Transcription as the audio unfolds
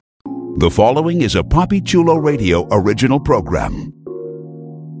The following is a Papi Chulo Radio original program.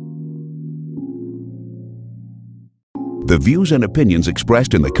 The views and opinions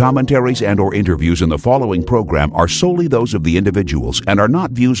expressed in the commentaries and/or interviews in the following program are solely those of the individuals and are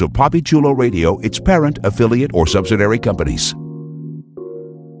not views of Papi Chulo Radio, its parent, affiliate, or subsidiary companies.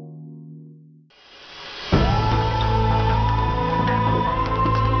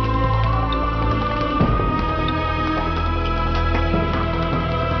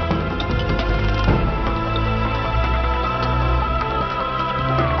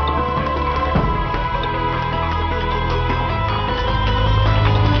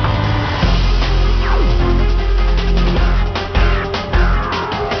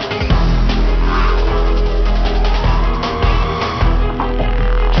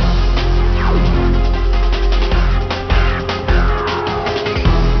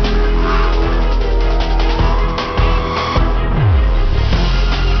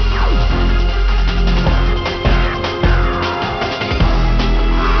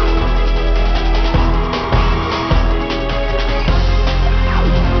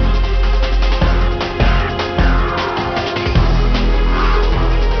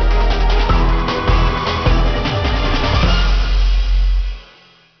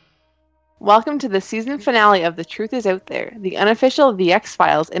 Welcome to the season finale of The Truth Is Out There, the unofficial The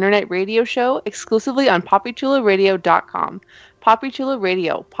X-Files internet radio show exclusively on PapiChuloRadio.com. Papi Chulo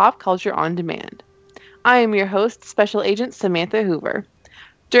Radio, pop culture on demand. I am your host, Special Agent Samantha Hoover.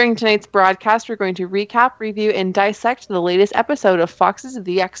 During tonight's broadcast, we're going to recap, review, and dissect the latest episode of Fox's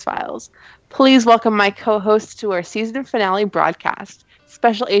The X-Files. Please welcome my co-hosts to our season finale broadcast,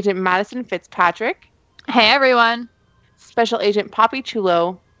 Special Agent Madison Fitzpatrick. Hey, everyone. Special Agent Papi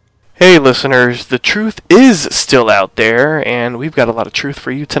Chulo. Hey listeners, the truth is still out there, and we've got a lot of truth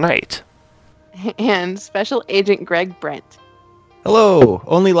for you tonight. And Special Agent Greg Brent. Hello,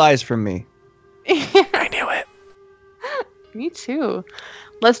 only lies from me. I knew it. Me too.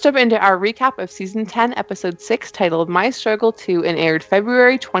 Let's jump into our recap of Season 10, Episode 6, titled My Struggle 2, and aired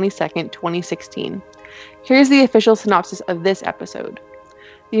February 22nd, 2016. Here's the official synopsis of this episode.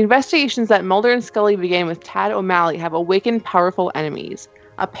 The investigations that Mulder and Scully began with Tad O'Malley have awakened powerful enemies.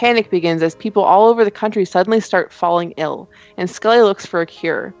 A panic begins as people all over the country suddenly start falling ill, and Scully looks for a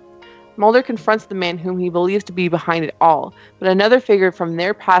cure. Mulder confronts the man whom he believes to be behind it all, but another figure from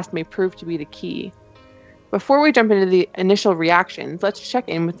their past may prove to be the key. Before we jump into the initial reactions, let's check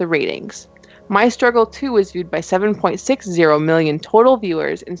in with the ratings. My Struggle 2 was viewed by 7.60 million total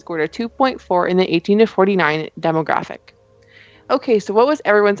viewers and scored a 2.4 in the 18 to 49 demographic. Okay, so what was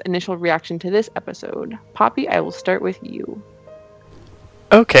everyone's initial reaction to this episode? Poppy, I will start with you.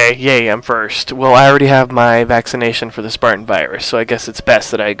 Okay, yay, I'm first. Well, I already have my vaccination for the Spartan virus, so I guess it's best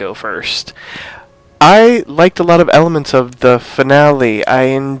that I go first. I liked a lot of elements of the finale. I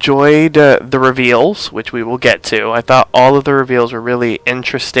enjoyed the reveals, which we will get to. I thought all of the reveals were really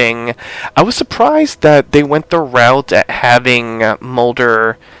interesting. I was surprised that they went the route at having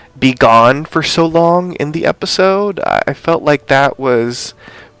Mulder be gone for so long in the episode. I felt like that was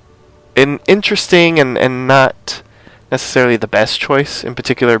an interesting and not necessarily the best choice, in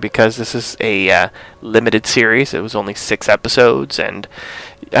particular because this is a limited series. It was only 6 episodes, and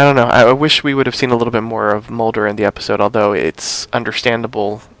I don't know, I wish we would have seen a little bit more of Mulder in the episode, although it's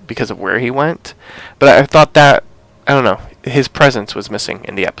understandable because of where he went. But I thought that, I don't know, his presence was missing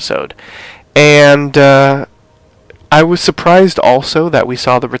in the episode. And I was surprised also that we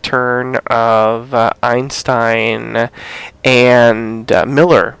saw the return of Einstein and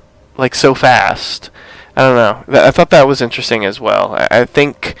Miller, like, so fast. I don't know. I thought that was interesting as well. I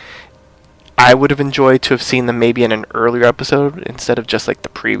think I would have enjoyed to have seen them maybe in an earlier episode instead of just like the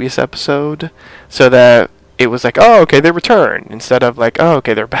previous episode, so that it was like, oh, okay, they returned, instead of like, oh,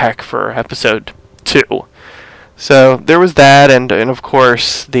 okay, they're back for episode 2. So there was that, and of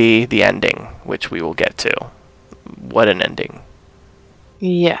course the ending, which we will get to. What an ending.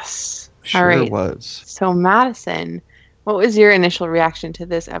 Yes. Sure All right. was. So Madison, what was your initial reaction to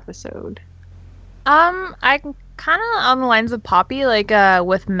this episode? I'm kind of on the lines of Poppy, like,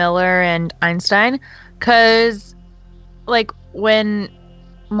 with Miller and Einstein, because, like, when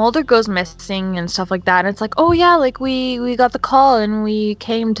Mulder goes missing and stuff like that, and it's like, oh yeah, like, we got the call and we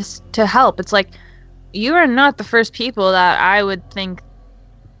came to help. It's like, you are not the first people that I would think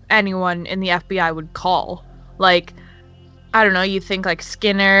anyone in the FBI would call. Like, I don't know, you think, like,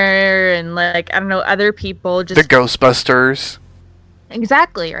 Skinner and, like, I don't know, other people just... The Ghostbusters.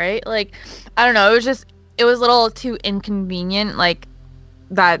 Exactly, right? Like, I don't know, it was a little too inconvenient, like,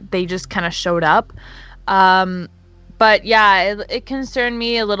 that they just kind of showed up. But yeah, it concerned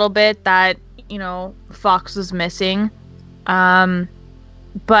me a little bit that, you know, Fox was missing.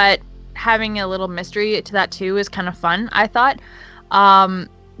 But having a little mystery to that too is kind of fun, I thought.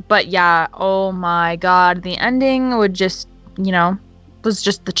 But yeah, oh my god, the ending would just, was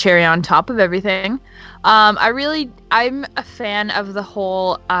just the cherry on top of everything. I'm a fan of the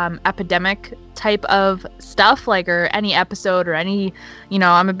whole epidemic type of stuff, like, or any episode or any,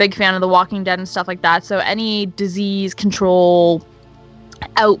 I'm a big fan of The Walking Dead and stuff like that. So any disease control,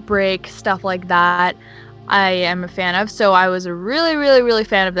 outbreak, stuff like that, I am a fan of. So I was a really, really, really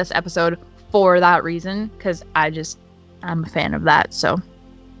fan of this episode for that reason, because I'm a fan of that, so.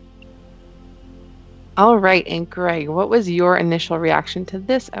 All right, and Greg, what was your initial reaction to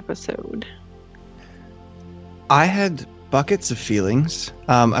this episode? I had buckets of feelings.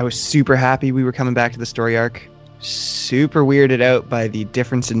 I was super happy we were coming back to the story arc. Super weirded out by the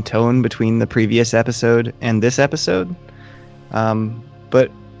difference in tone between the previous episode and this episode.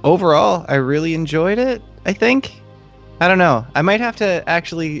 But overall, I really enjoyed it, I think. I don't know. I might have to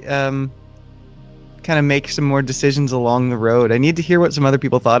actually kind of make some more decisions along the road. I need to hear what some other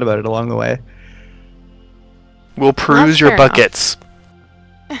people thought about it along the way. We'll peruse your buckets.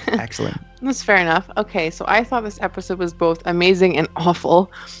 Excellent. That's fair enough. Okay, so I thought this episode was both amazing and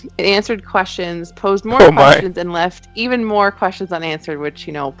awful. It answered questions, posed more questions, and left even more questions unanswered, which,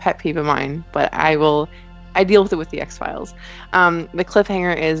 pet peeve of mine. But I deal with it with the X-Files. The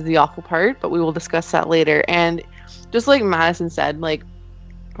cliffhanger is the awful part, but we will discuss that later. And just like Madison said, like,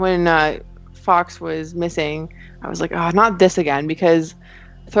 when Fox was missing, I was like, oh, not this again, because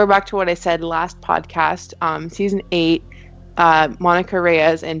throwback to what I said last podcast, season 8, Monica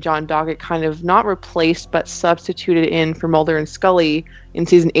Reyes and John Doggett kind of not replaced but substituted in for Mulder and Scully in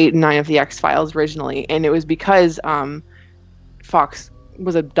season 8 and 9 of the X-Files originally, and it was because Fox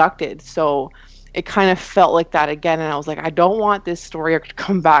was abducted, so it kind of felt like that again, and I was like, I don't want this story arc to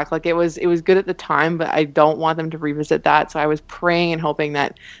come back. Like, it was good at the time, but I don't want them to revisit that. So I was praying and hoping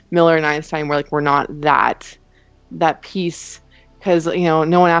that Miller and Einstein were not that piece, because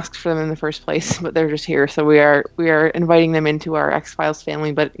no one asks for them in the first place, but they're just here. So we are inviting them into our X-Files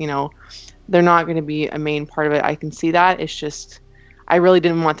family, but they're not going to be a main part of it. I can see that. It's just I really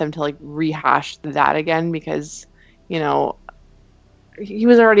didn't want them to like rehash that again, because he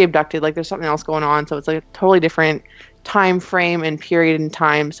was already abducted. Like, there's something else going on, so it's like a totally different time frame and period in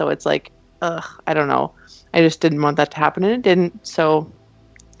time. So it's like, I don't know. I just didn't want that to happen, and it didn't. So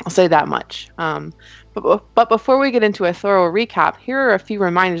I'll say that much. But before we get into a thorough recap, here are a few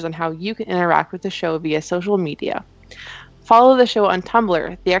reminders on how you can interact with the show via social media. Follow the show on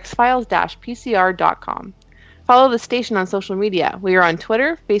Tumblr, theXfiles-pcr.com. Follow the station on social media. We are on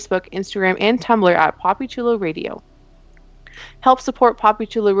Twitter, Facebook, Instagram, and Tumblr at Poppy Chulo Radio. Help support Poppy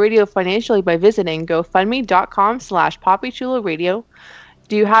Chulo Radio financially by visiting gofundme.com/Poppy Chulo Radio.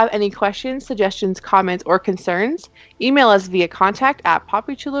 Do you have any questions, suggestions, comments, or concerns? Email us via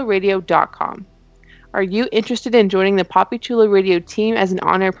contact@poppychuloradio.com. Are you interested in joining the Poppy Chulo Radio team as an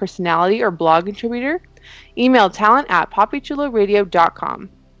on-air personality or blog contributor? Email talent@poppychuloradio.com.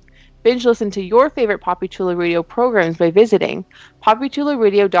 Binge listen to your favorite Poppy Chulo Radio programs by visiting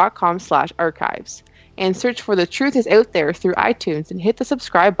poppychuloradio.com/archives. And search for The Truth Is Out There through iTunes and hit the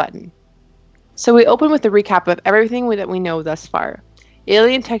subscribe button. So we open with a recap of everything that we know thus far.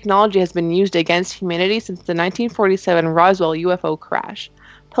 Alien technology has been used against humanity since the 1947 Roswell UFO crash.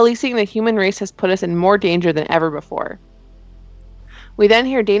 Policing the human race has put us in more danger than ever before. We then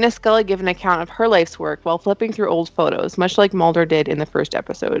hear Dana Scully give an account of her life's work while flipping through old photos, much like Mulder did in the first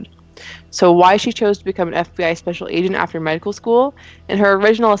episode. So why she chose to become an FBI special agent after medical school, and her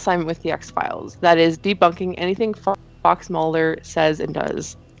original assignment with the X-Files, that is, debunking anything Fox Mulder says and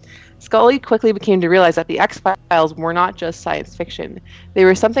does. Scully quickly became to realize that the X-Files were not just science fiction. They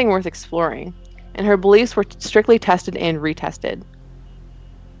were something worth exploring, and her beliefs were strictly tested and retested.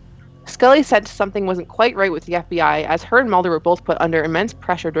 Scully sensed something wasn't quite right with the FBI, as her and Mulder were both put under immense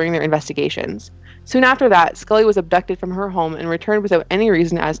pressure during their investigations. Soon after that, Scully was abducted from her home and returned without any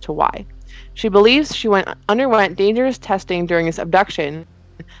reason as to why. She believes she underwent dangerous testing during this abduction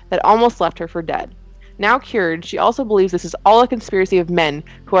that almost left her for dead. Now cured, she also believes this is all a conspiracy of men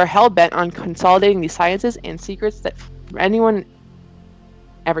who are hell-bent on consolidating the sciences and secrets that from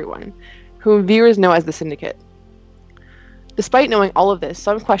everyone, whom viewers know as the Syndicate. Despite knowing all of this,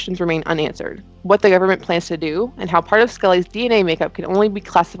 some questions remain unanswered. What the government plans to do, and how part of Scully's DNA makeup can only be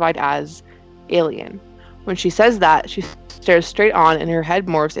classified as alien. When she says that, she stares straight on and her head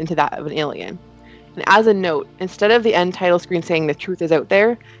morphs into that of an alien. And as a note, instead of the end title screen saying "The Truth Is Out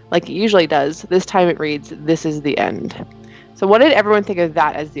There," like it usually does, this time it reads, "This is the end." So what did everyone think of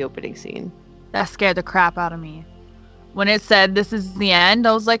that as the opening scene? That scared the crap out of me. When it said "This is the end,"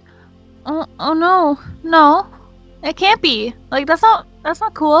 I was like, oh no, it can't be. Like, that's not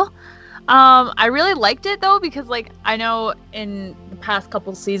cool. I really liked it though because like I know in the past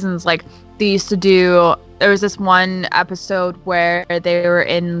couple seasons like they used to do. There was this one episode where they were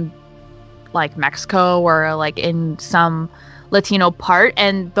in like Mexico or like in some Latino part,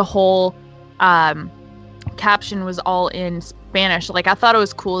 and the whole caption was all in Spanish. Like I thought it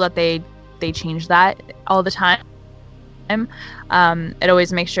was cool that they changed that all the time. It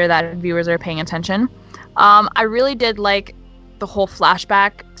always makes sure that viewers are paying attention. I really did like the whole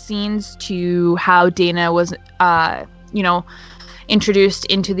flashback scenes to how Dana was, introduced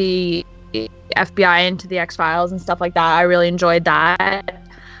into the FBI, into the X-Files and stuff like that. I really enjoyed that.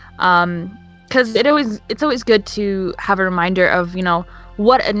 Because it's always good to have a reminder of,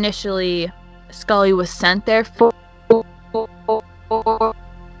 what initially Scully was sent there for,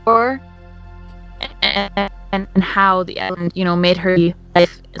 and how the made her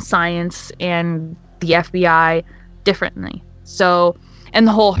life science and the FBI differently. So, and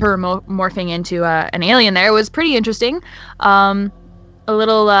the whole her morphing into an alien there was pretty interesting. A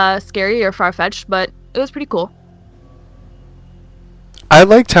little scary or far-fetched, but it was pretty cool. I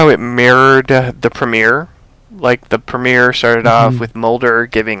liked how it mirrored the premiere. Like, the premiere started off with Mulder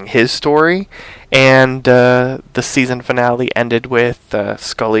giving his story, and the season finale ended with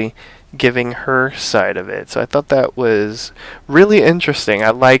Scully giving her side of it. So I thought that was really interesting.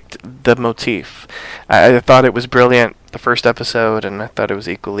 I liked the motif. I thought it was brilliant the first episode, and I thought it was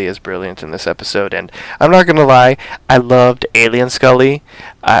equally as brilliant in this episode. And I'm not gonna lie, I loved Alien Scully.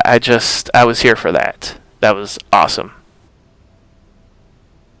 I was here for that. That was awesome.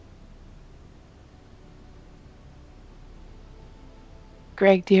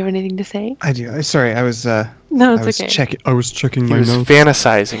 Greg, do you have anything to say? I do. Sorry, I was. No, it's okay. I was checking He my was notes.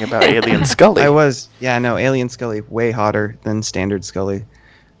 fantasizing about Alien Scully. I was. Yeah, no, Alien Scully way hotter than standard Scully.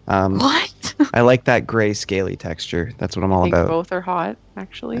 What? I like that gray scaly texture. That's what I'm all I think about. both are hot,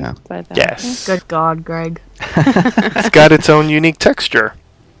 actually. Yeah. But, Yes. Good God, Greg. It's got its own unique texture.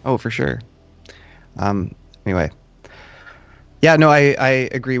 Oh, for sure. Anyway. Yeah, no, I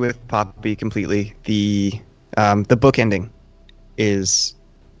agree with Poppy completely. The book ending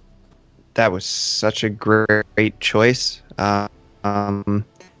that was such a great choice. And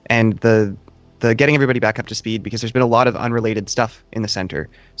the getting everybody back up to speed, because there's been a lot of unrelated stuff in the center.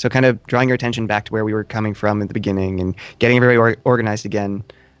 So kind of drawing your attention back to where we were coming from at the beginning and getting everybody organized again.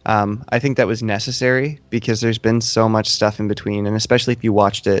 I think that was necessary because there's been so much stuff in between, and especially if you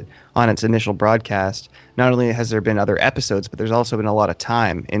watched it on its initial broadcast, not only has there been other episodes, but there's also been a lot of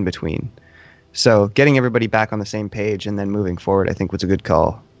time in between. So getting everybody back on the same page and then moving forward, I think was a good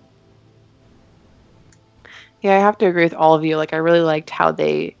call. Yeah, I have to agree with all of you. Like, I really liked how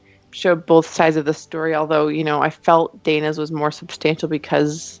they showed both sides of the story, although, I felt Dana's was more substantial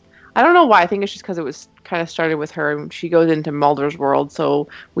because, I don't know why, I think it's just because it was kind of started with her, and she goes into Mulder's world, so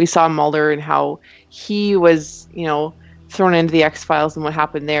we saw Mulder and how he was, thrown into the X-Files and what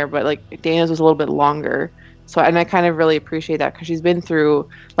happened there, but, like, Dana's was a little bit longer. So, and I kind of really appreciate that because she's been through,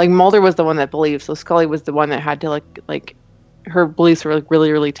 like, Mulder was the one that believed, so Scully was the one that had to, like her beliefs were, like,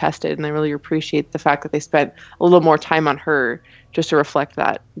 really, really tested, and I really appreciate the fact that they spent a little more time on her just to reflect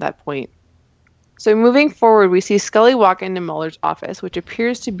that point. So moving forward, we see Scully walk into Mulder's office, which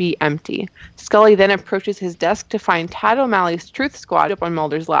appears to be empty. Scully then approaches his desk to find Tad O'Malley's Truth Squad up on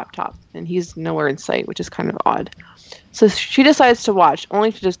Mulder's laptop, and he's nowhere in sight, which is kind of odd. So she decides to watch,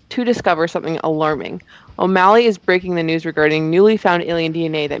 only to discover something alarming. O'Malley is breaking the news regarding newly found alien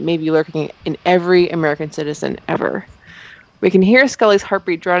DNA that may be lurking in every American citizen ever. We can hear Scully's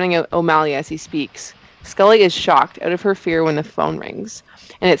heartbeat drowning out O'Malley as he speaks. Scully is shocked out of her fear when the phone rings.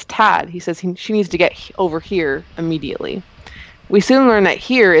 And it's Tad. He says she needs to get over here immediately. We soon learn that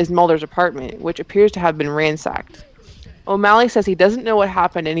here is Mulder's apartment, which appears to have been ransacked. O'Malley says he doesn't know what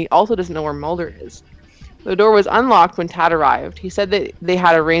happened, and he also doesn't know where Mulder is. The door was unlocked when Tad arrived. He said that they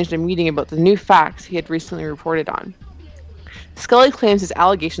had arranged a meeting about the new facts he had recently reported on. Scully claims his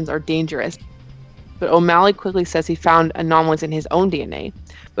allegations are dangerous, but O'Malley quickly says he found anomalies in his own DNA.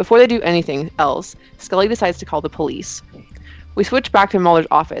 Before they do anything else, Scully decides to call the police. We switch back to Mulder's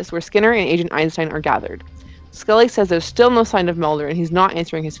office, where Skinner and Agent Einstein are gathered. Scully says there's still no sign of Mulder, and he's not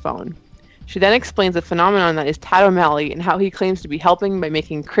answering his phone. She then explains the phenomenon that is Tad O'Malley and how he claims to be helping by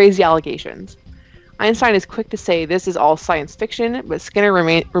making crazy allegations. Einstein is quick to say this is all science fiction, but Skinner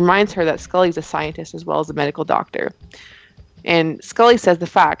reminds her that Scully is a scientist as well as a medical doctor. And Scully says the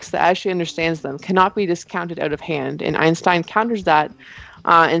facts, that as she understands them, cannot be discounted out of hand, and Einstein counters that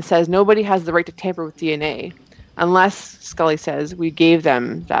and says nobody has the right to tamper with DNA, unless, Scully says, we gave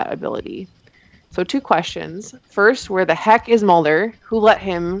them that ability. So 2 questions. First, where the heck is Mulder? Who let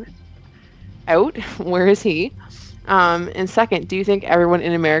him out? Where is he? And second, do you think everyone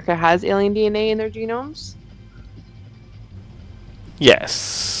in America has alien DNA in their genomes?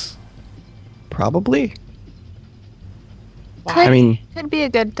 Yes. Probably. Could, I mean, could be a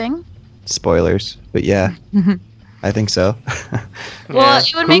good thing. spoilers, but yeah, I think so. Well,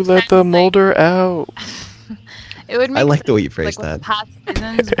 it would Who make let sense, the like- Mulder out? It would make I like sense, the way you like phrased with that. past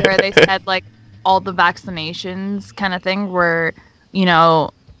seasons where they said like all the vaccinations kind of thing were, you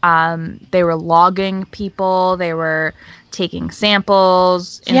know, they were logging people, they were taking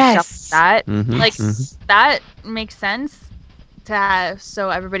samples and Yes. stuff like that. Mhm, Like mhm. that makes sense to have, so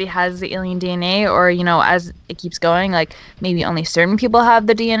everybody has the alien DNA, or you know, as it keeps going, like maybe only certain people have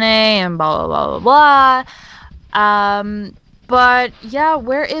the DNA and blah blah blah blah blah. But yeah,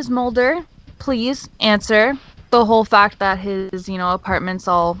 where is Mulder? Please answer. The whole fact that his, you know, apartment's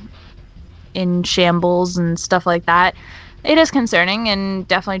all in shambles and stuff like that, it is concerning, and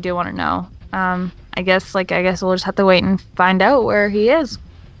definitely do want to know. I guess we'll just have to wait and find out where he is.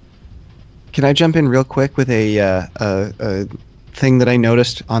 Can I jump in real quick with a thing that I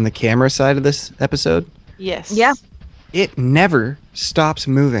noticed on the camera side of this episode? Yes. Yeah. It never stops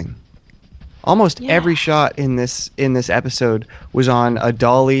moving. Almost Yeah. every shot in this episode was on a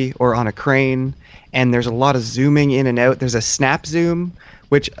dolly or on a crane, and there's a lot of zooming in and out. There's a snap zoom,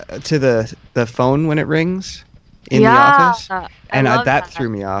 which to the phone when it rings in the office, and that threw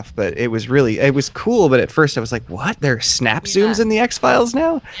me off. But it was cool. But at first I was like, "What? There are snap zooms Yeah. in the X-Files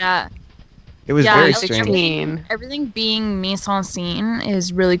now?" Yeah. It was Yeah, very it's strange. 16. Everything being mise en scene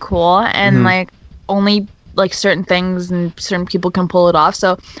is really cool, and Mhm. like only like certain things and certain people can pull it off.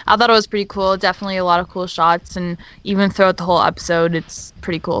 So I thought it was pretty cool. Definitely a lot of cool shots, and even throughout the whole episode, it's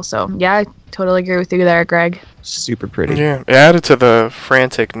pretty cool. So yeah, I totally agree with you there, Greg. Super pretty. Yeah, it added to the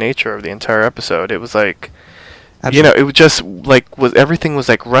frantic nature of the entire episode. It was like, Absolutely. you know, it was just like everything was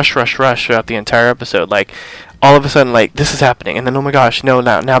like rush throughout the entire episode. Like all of a sudden, like this is happening, and then oh my gosh, no,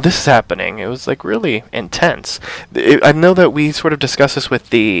 now this is happening. It was like really intense. I know that we sort of discussed this with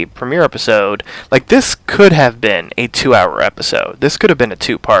the premiere episode. Like this could have been a 2-hour episode. This could have been a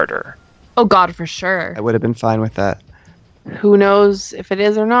 2-parter. Oh God, for sure. I would have been fine with that. Who knows if it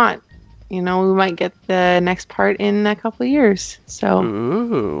is or not? You know, we might get the next part in a couple of years. So,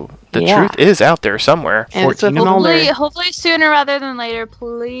 Ooh, the Yeah. truth is out there somewhere. and it's with 14 Mulder. Hopefully sooner rather than later,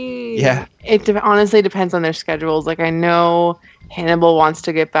 please. Yeah. It honestly depends on their schedules. Like, I know Hannibal wants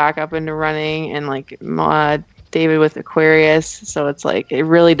to get back up into running, and like David with Aquarius. So it's like it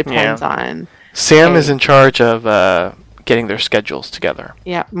really depends on. Sam Okay. is in charge of getting their schedules together.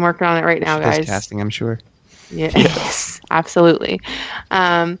 Yeah, I'm working on it right now, She does guys. casting, I'm sure. Yes, absolutely.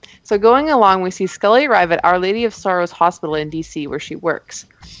 So going along, we see Scully arrive at Our Lady of Sorrows Hospital in DC, where she works.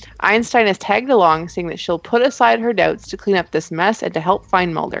 Einstein is tagged along, saying that she'll put aside her doubts to clean up this mess and to help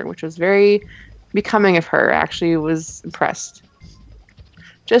find Mulder, which was very becoming of her. Actually, was impressed.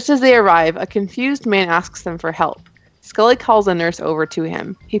 Just as they arrive, a confused man asks them for help. Scully calls a nurse over to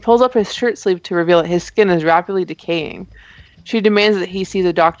him. He pulls up his shirt sleeve to reveal that his skin is rapidly decaying. She demands that he see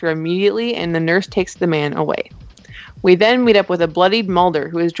the doctor immediately, and the nurse takes the man away. We then meet up with a bloodied Mulder,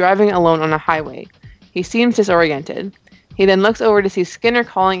 who is driving alone on a highway. He seems disoriented. He then looks over to see Skinner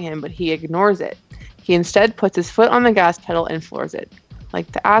calling him, but he ignores it. He instead puts his foot on the gas pedal and floors it.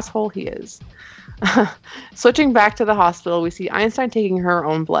 Like the asshole he is. Switching back to the hospital, we see Einstein taking her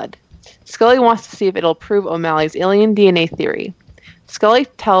own blood. Scully wants to see if it'll prove O'Malley's alien DNA theory. Scully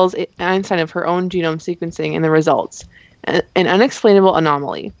tells Einstein of her own genome sequencing and the results. An unexplainable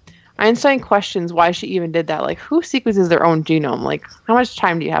anomaly. Einstein questions why she even did that. Like, who sequences their own genome? Like, how much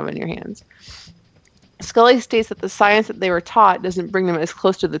time do you have in your hands? Scully states that the science that they were taught doesn't bring them as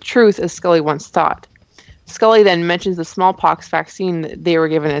close to the truth as Scully once thought. Scully then mentions the smallpox vaccine that they were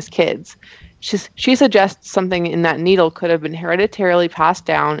given as kids. She suggests something in that needle could have been hereditarily passed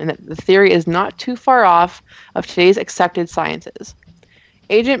down, and that the theory is not too far off of today's accepted sciences.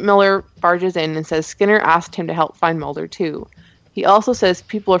 Agent Miller barges in and says Skinner asked him to help find Mulder too. He also says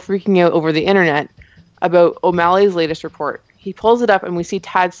people are freaking out over the internet about O'Malley's latest report. He pulls it up and we see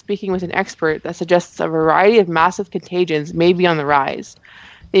Tad speaking with an expert that suggests a variety of massive contagions may be on the rise.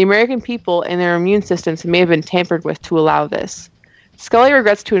 The American people and their immune systems may have been tampered with to allow this. Scully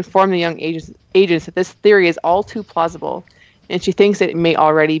regrets to inform the young agents that this theory is all too plausible, and she thinks it may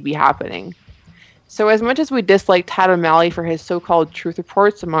already be happening. So as much as we dislike Tad O'Malley for his so-called truth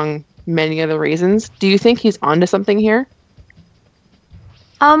reports, among many other reasons, do you think he's onto something here?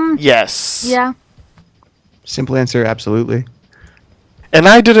 Yes. Yeah. Simple answer, absolutely. And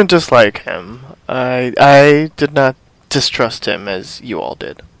I didn't dislike him. I did not distrust him as you all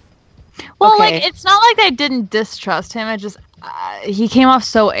did. Well, Okay. like, it's not like I didn't distrust him. I just, he came off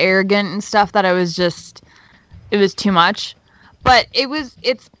so arrogant and stuff that I was just, too much. But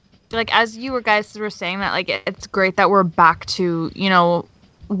it's like, as you guys were saying, that like it's great that we're back to, you know,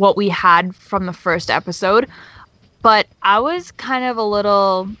 what we had from the first episode. But I was kind of a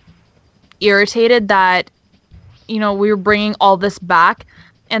little irritated that, you know, we were bringing all this back,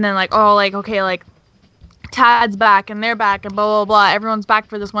 and then like, oh, like, okay, like Tad's back and they're back and blah blah blah, everyone's back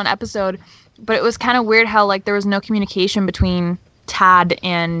for this one episode. But it was kind of weird how like there was no communication between Tad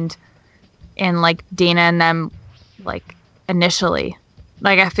and like Dana and them, like initially.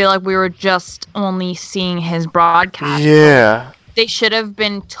 Like, I feel like we were just only seeing his broadcast. Yeah. They should have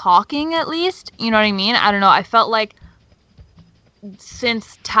been talking at least. You know what I mean? I don't know. I felt like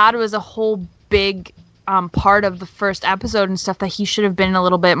since Tad was a whole big part of the first episode and stuff, that he should have been a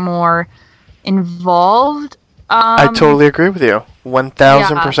little bit more involved. I totally agree with you.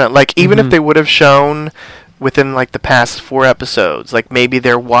 1000%. Like, even if they would have shown within, like, the past 4 episodes, like, maybe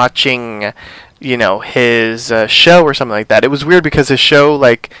they're watching, you know, his show or something like that. It was weird because his show,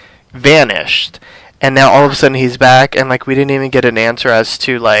 like, vanished. And now all of a sudden he's back, and, like, we didn't even get an answer as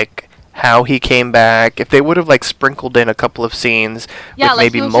to, like, how he came back. If they would have, like, sprinkled in a couple of scenes with like,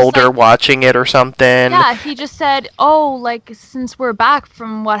 maybe Mulder watching it or something. Yeah, he just said, oh, like, since we're back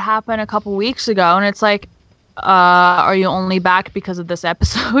from what happened a couple weeks ago, and it's like, are you only back because of this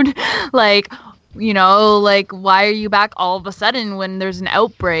episode? Like, you know, like, why are you back all of a sudden when there's an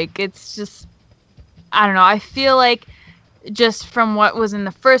outbreak? It's just, I don't know. I feel like just from what was in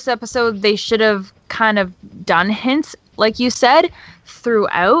the first episode, they should have kind of done hints, like you said,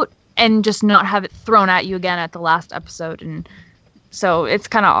 throughout, and just not have it thrown at you again at the last episode. And so it's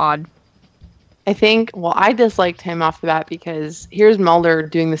kind of odd. I think, well, I disliked him off the bat because here's Mulder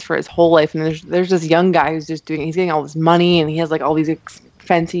doing this for his whole life, and there's this young guy who's just he's getting all this money, and he has like all these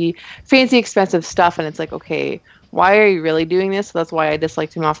fancy expensive stuff, and it's like, okay, why are you really doing this? So that's why I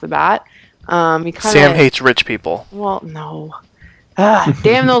disliked him off the bat. Sam hates rich people. Well, no.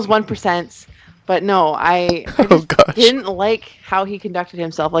 Damn those 1%. But no, I just didn't like how he conducted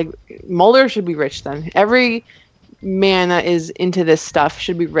himself. Like, Mulder should be rich then. Every man that is into this stuff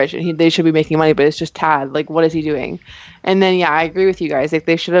should be rich, and they should be making money, but it's just Tad. Like, what is he doing? And then, yeah, I agree with you guys. Like,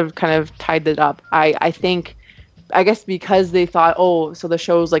 they should have kind of tied it up. I guess because they thought, oh, so the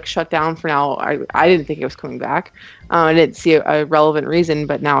show's like shut down for now. I didn't think it was coming back. I didn't see a relevant reason,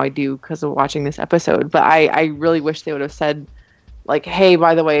 but now I do because of watching this episode. But I really wish they would have said, like, hey,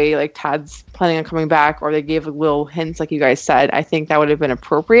 by the way, like, Tad's planning on coming back, or they gave little hints like you guys said. I think that would have been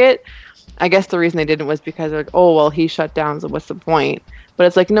appropriate. I guess the reason they didn't was because, like, oh, well, he shut down, so what's the point? But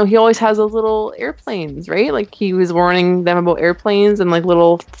it's like, no, he always has those little airplanes, right? Like, he was warning them about airplanes and, like,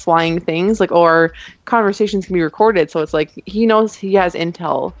 little flying things. Like, or conversations can be recorded. So it's like, he knows he has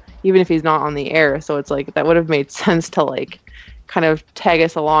intel, even if he's not on the air. So it's like, that would have made sense to, like, kind of tag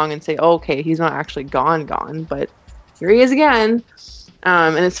us along and say, oh, okay, he's not actually gone. But here he is again.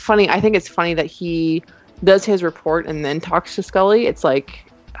 And it's funny. I think it's funny that he does his report and then talks to Scully. It's like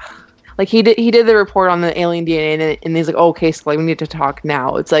he did the report on the alien DNA, and he's like, oh, okay, Scully, we need to talk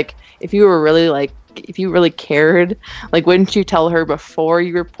now. It's like, if you really cared, like, wouldn't you tell her before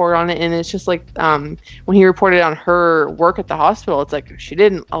you report on it? And it's just like, when he reported on her work at the hospital, it's like, she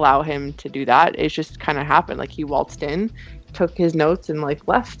didn't allow him to do that. It just kind of happened. Like, he waltzed in, took his notes, and, like,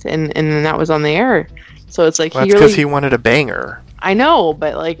 left, and then that was on the air. So it's like, that's because he wanted a banger. I know,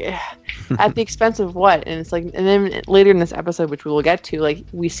 but, like, at the expense of what? And it's like, and then later in this episode, which we will get to, like,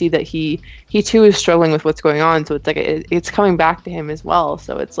 we see that he too is struggling with what's going on. So it's like, it's coming back to him as well.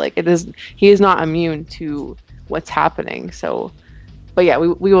 So it's like, he is not immune to what's happening. So, but yeah,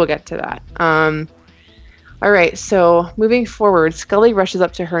 we will get to that. All right, so moving forward, Scully rushes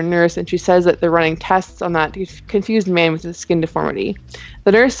up to her nurse, and she says that they're running tests on that confused man with a skin deformity.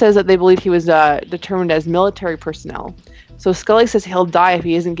 The nurse says that they believe he was determined as military personnel. So Scully says he'll die if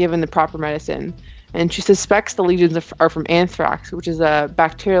he isn't given the proper medicine. And she suspects the lesions are from anthrax, which is a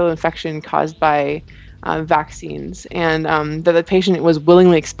bacterial infection caused by vaccines, and that the patient was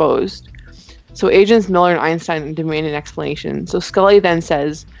willingly exposed. So Agents Miller and Einstein demand an explanation. So Scully then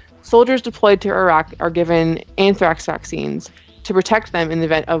says, soldiers deployed to Iraq are given anthrax vaccines to protect them in the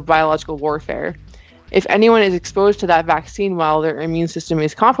event of biological warfare. If anyone is exposed to that vaccine while their immune system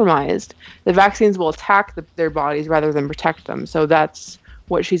is compromised, the vaccines will attack their bodies rather than protect them. So that's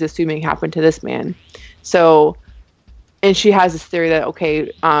what she's assuming happened to this man. So, and she has this theory that, okay,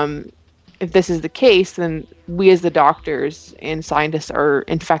 if this is the case, then we as the doctors and scientists are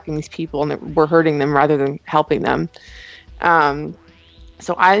infecting these people and we're hurting them rather than helping them.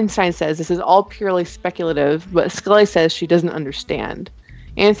 So Einstein says this is all purely speculative, but Scully says she doesn't understand.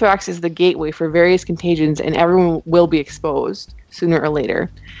 Anthrax is the gateway for various contagions, and everyone will be exposed sooner or later.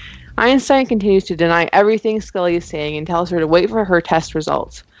 Einstein continues to deny everything Scully is saying and tells her to wait for her test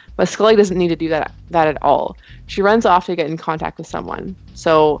results. But Scully doesn't need to do that at all. She runs off to get in contact with someone.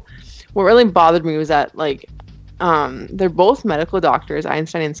 So what really bothered me was that, like, they're both medical doctors,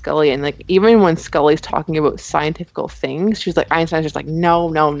 Einstein and Scully, and like even when Scully's talking about scientific things, she's like, Einstein's just like,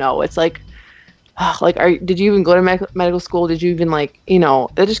 no. It's like, like, did you even go to medical school? Did you even, like,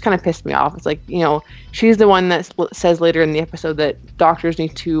 that just kind of pissed me off. It's like, she's the one that says later in the episode that doctors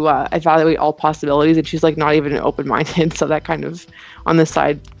need to evaluate all possibilities, and she's like not even open-minded. So that kind of on the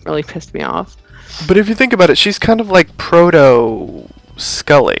side really pissed me off. But if you think about it, she's kind of like proto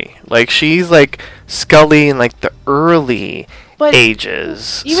Scully. Like, she's like Scully in like the early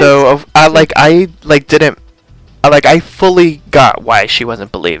ages. So I fully got why she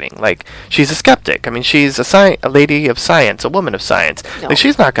wasn't believing. Like, she's a skeptic. I mean, she's a lady of science, a woman of science. No. Like,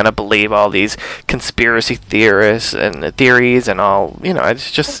 she's not going to believe all these conspiracy theorists and theories and all,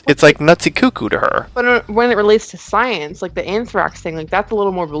 it's like nutsy cuckoo to her. But when it relates to science, like the anthrax thing, like, that's a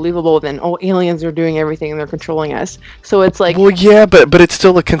little more believable than, aliens are doing everything and they're controlling us. So it's like... Well, yeah, but it's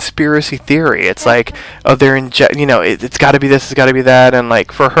still a conspiracy theory. It's like, they're it's got to be this, it's got to be that. And,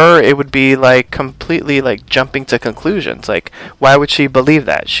 like, for her, it would be, like, completely, like, jumping to conclusions. Like, why would she believe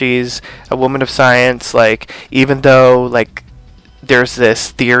that? She's a woman of science. Like, even though, like, there's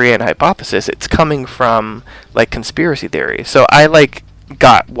this theory and hypothesis, it's coming from, like, conspiracy theory. So I, like,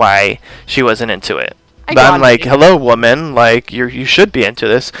 got why she wasn't into it. But I'm like, hello, woman. Like, you should be into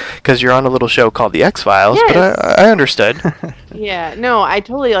this because you're on a little show called The X-Files. Yes. But I understood. Yeah, no, I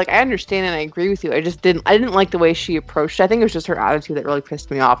totally, like, I understand and I agree with you. I didn't like the way she approached it. I think it was just her attitude that really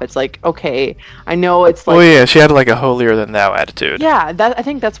pissed me off. It's like, okay, I know it's like... Oh, yeah, she had, like, a holier-than-thou attitude. Yeah, I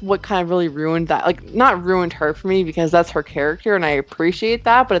think that's what kind of really ruined that. Like, not ruined her for me because that's her character and I appreciate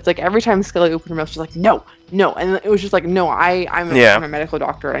that, but it's like every time Scully opened her mouth, she's like, no. And it was just like, no, I'm a medical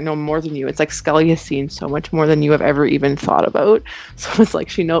doctor. I know more than you. It's like Scully has seen so much more than you have ever even thought about. So it's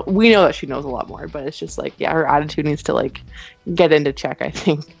like we know that she knows a lot more, but it's just like, yeah, her attitude needs to, like, get into check, I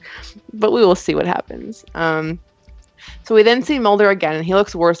think. But we will see what happens. So we then see Mulder again, and he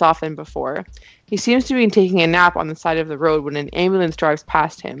looks worse off than before. He seems to be taking a nap on the side of the road when an ambulance drives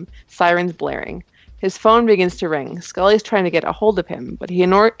past him, sirens blaring. His phone begins to ring. Scully's trying to get a hold of him, but he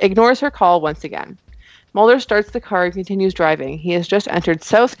ignores her call once again. Mulder starts the car and continues driving. He has just entered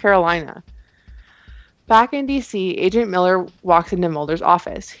South Carolina. Back in D.C., Agent Miller walks into Mulder's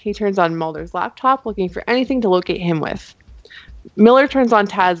office. He turns on Mulder's laptop, looking for anything to locate him with. Miller turns on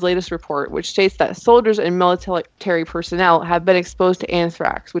Tad's latest report, which states that soldiers and military personnel have been exposed to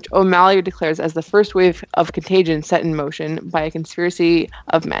anthrax, which O'Malley declares as the first wave of contagion set in motion by a conspiracy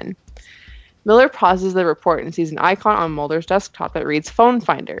of men. Miller pauses the report and sees an icon on Mulder's desktop that reads Phone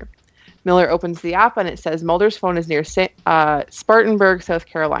Finder. Miller opens the app and it says Mulder's phone is near Spartanburg, South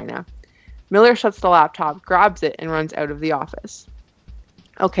Carolina. Miller shuts the laptop, grabs it, and runs out of the office.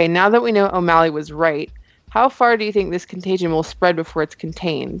 Okay, now that we know O'Malley was right, how far do you think this contagion will spread before it's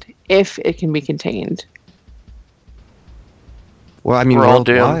contained, if it can be contained? Well, I mean, we're all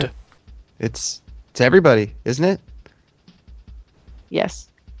doomed. It's everybody, isn't it? Yes.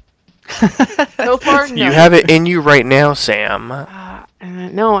 So far, no. You have it in you right now, Sam.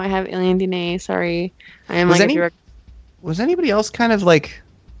 No, I have alien DNA. Sorry, I am Was anybody else kind of like,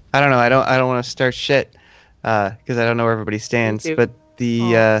 I don't know. I don't want to start shit because I don't know where everybody stands. But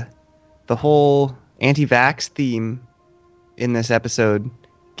the whole anti-vax theme in this episode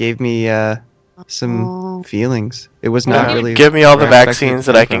gave me some feelings. It was not really. Give me all the vaccines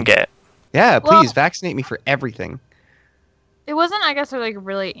that I can get. Yeah, please vaccinate me for everything. It wasn't, I guess, like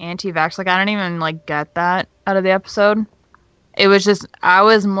really anti-vax. Like, I don't even like get that out of the episode. It was just, I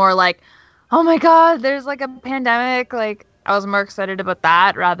was more like, oh my god, there's like a pandemic. Like, I was more excited about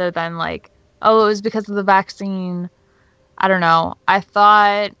that rather than like, oh, it was because of the vaccine. I don't know. I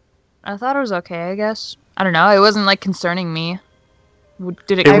thought it was okay, I guess. I don't know. It wasn't like concerning me.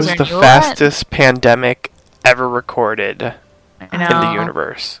 Did it concern you? It was the fastest pandemic ever recorded in the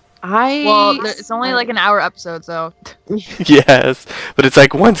universe. Well, it's only like an hour episode, so. Yes, but it's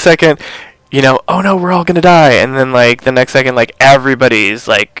like 1 second. Oh no, we're all gonna die, and then like the next second, like everybody's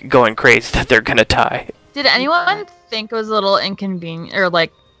like going crazy that they're gonna die. Did anyone think it was a little inconvenient or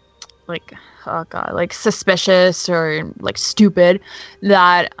like, oh god, like suspicious or like stupid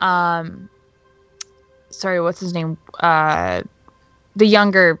that sorry, what's his name? The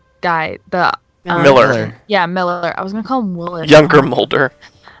younger guy, Miller. Yeah, Miller. I was gonna call him Willis. Younger Mulder.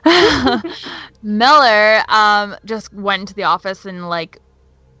 Miller just went into the office and like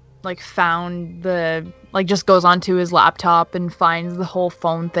found just goes onto his laptop and finds the whole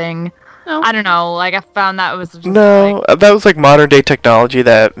phone thing. No. I don't know. Like, I found that was just No, like, that was like modern day technology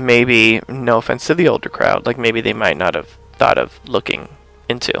that maybe, no offense to the older crowd, like maybe they might not have thought of looking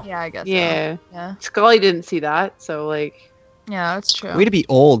into. yeah, I guess. Yeah. So. Yeah. Scully didn't see that, so like, Yeah, that's true. Way to be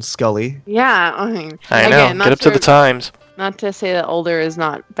old, Scully. yeah. I mean, I know. again, Get up to the times. Not to say that older is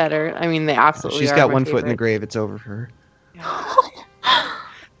not better. I mean, they absolutely. She's are got my one foot in the favorite. grave. It's over for her.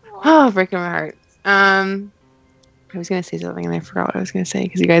 Oh, breaking my heart. I was gonna say something and I forgot what I was gonna say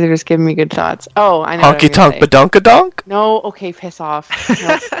because you guys are just giving me good thoughts. Oh, I know. what I was Honky gonna tonk say. badunkadonk? No, okay, piss off.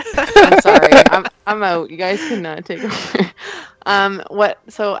 No, I'm sorry. I'm out. You guys can take over.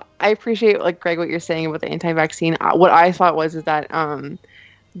 So I appreciate, like, Greg, what you're saying about the anti-vaccine. What I thought is that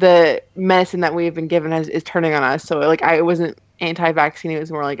the medicine that we've been given is turning on us. So, like, I wasn't anti-vaccine. It was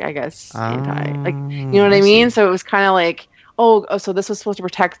more like, I guess, anti. Like, you know what I mean? So it was kind of like, oh, so this was supposed to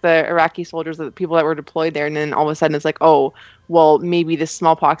protect the Iraqi soldiers, the people that were deployed there, and then all of a sudden it's like, oh, well, maybe this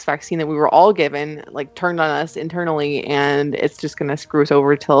smallpox vaccine that we were all given, like, turned on us internally, and it's just gonna screw us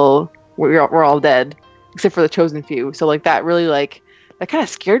over till we're all dead, except for the chosen few. So, like, that really, like, that kind of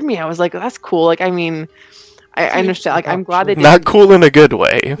scared me. I was like, that's cool. Like, I mean, I understand. Like, I'm glad they didn't. Not cool in a good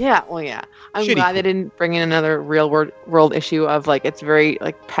way. Yeah, well, yeah. I'm Shitty glad they didn't bring in another real world issue of, like, it's very,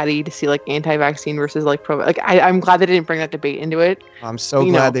 like, petty to see, like, anti-vaccine versus, like, pro. Like, I'm glad they didn't bring that debate into it. I'm so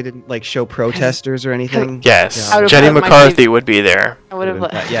You glad know. they didn't like show protesters or anything. Yes. I would've Jenny put my McCarthy would be there. I would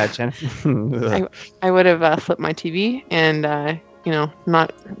have, Yeah, Jennifer. I would have flipped my TV and,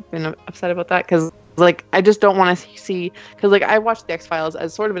 not been upset about that because, like, I just don't want to see, because, like, I watched the X-Files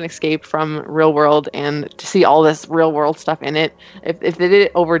as sort of an escape from real world, and to see all this real world stuff in it, if they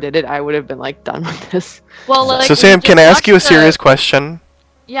overdid it, I would have been, like, done with this. Well, like, So we Sam, can I just ask you a watched serious question?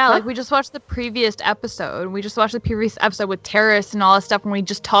 Yeah, like, we just watched the previous episode. We just watched the previous episode with terrorists and all that stuff, and we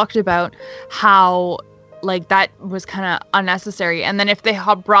just talked about how, like, that was kind of unnecessary. And then if they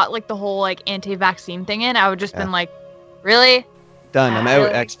had brought, like, the whole, like, anti-vaccine thing in, I would just been like, really? Done. I'm out.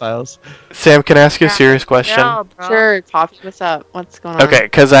 Really? X-Files. Sam, can I ask you a serious question? No, bro. Sure, Poppy, what's up? What's going on? Okay,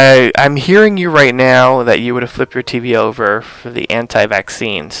 because I'm hearing you right now that you would have flipped your TV over for the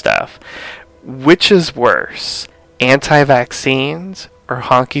anti-vaccine stuff. Which is worse, anti-vaccines or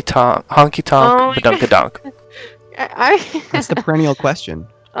honky tonk Oh my badunkadonk? That's the perennial question.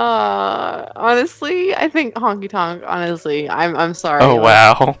 Honestly, I think honky tonk. Honestly, I'm sorry. Oh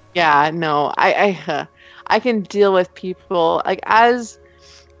like, wow. Yeah, no, I can deal with people, like, as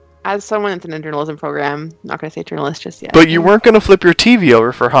someone that's in a journalism program. Not gonna say journalist just yet. But you weren't gonna flip your TV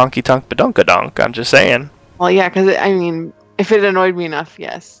over for honky tonk badunkadonk. I'm just saying. Well, yeah, because I mean, if it annoyed me enough,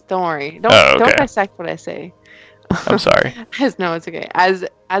 yes. Don't worry. Don't Oh, okay. don't dissect what I say. I'm sorry. No, it's okay. As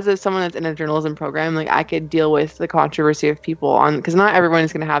someone that's in a journalism program, like, I could deal with the controversy of people on, because not everyone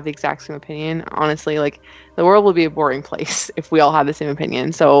is going to have the exact same opinion. Honestly, like, the world would be a boring place if we all had the same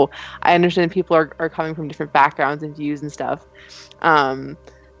opinion. So I understand people are coming from different backgrounds and views and stuff.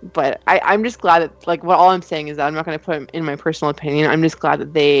 But I'm just glad that, like, all I'm saying is that I'm not going to put in my personal opinion. I'm just glad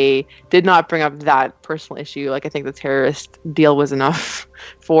that they did not bring up that personal issue. Like, I think the terrorist deal was enough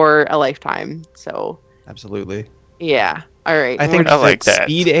for a lifetime. So Absolutely. yeah. All right. I think I like that.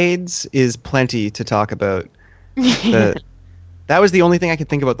 speed aids is plenty to talk about. That was the only thing I could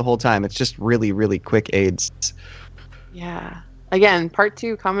think about the whole time. It's just really, really quick aids. Yeah. Again, part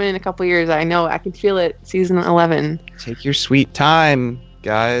 2 coming in a couple years. I know. I can feel it. Season 11. Take your sweet time,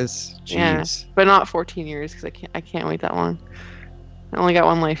 guys. Yeah. Jeez. But not 14 years because I can't wait that long. I only got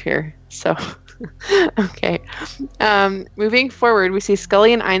one life here. So, okay. Moving forward, we see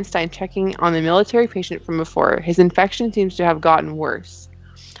Scully and Einstein checking on the military patient from before. His infection seems to have gotten worse.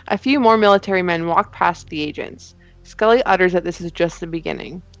 A few more military men walk past the agents. Scully utters that this is just the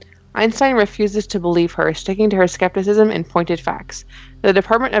beginning. Einstein refuses to believe her, sticking to her skepticism and pointed facts. The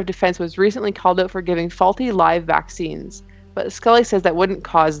Department of Defense was recently called out for giving faulty live vaccines, but Scully says that wouldn't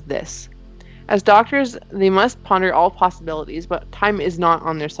cause this. As doctors, they must ponder all possibilities, but time is not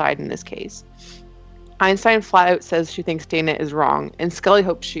on their side in this case. Einstein flat out says she thinks Dana is wrong, and Scully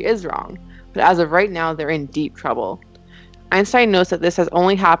hopes she is wrong, but as of right now, they're in deep trouble. Einstein knows that this has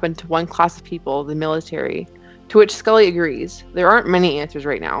only happened to one class of people, the military, to which Scully agrees. There aren't many answers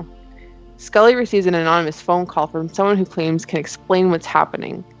right now. Scully receives an anonymous phone call from someone who claims can explain what's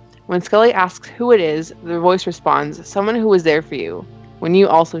happening. When Scully asks who it is, the voice responds, "Someone who was there for you, when you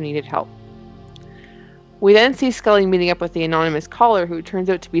also needed help." We then see Scully meeting up with the anonymous caller, who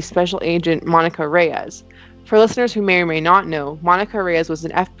turns out to be Special Agent Monica Reyes. For listeners who may or may not know, Monica Reyes was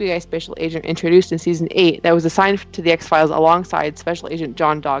an FBI Special Agent introduced in Season 8 that was assigned to the X-Files alongside Special Agent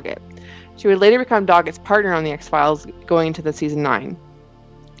John Doggett. She would later become Doggett's partner on the X-Files going into the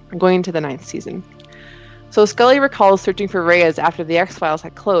 9th season. So Scully recalls searching for Reyes after the X-Files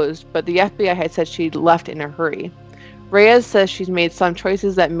had closed, but the FBI had said she'd left in a hurry. Reyes says she's made some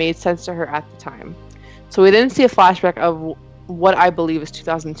choices that made sense to her at the time. So we then see a flashback of what I believe is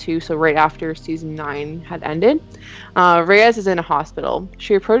 2002, so right after season 9 had ended. Reyes is in a hospital.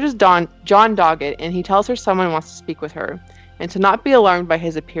 She approaches John Doggett, and he tells her someone wants to speak with her, and to not be alarmed by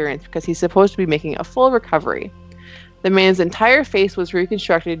his appearance because he's supposed to be making a full recovery. The man's entire face was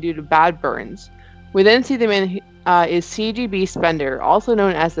reconstructed due to bad burns. We then see the man is CGB Spender, also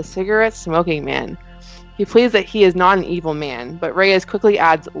known as the Cigarette Smoking Man. He pleads that he is not an evil man, but Reyes quickly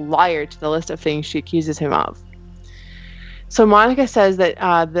adds liar to the list of things she accuses him of. So Monica says that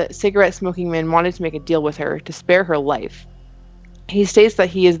the Cigarette Smoking Man wanted to make a deal with her to spare her life. He states that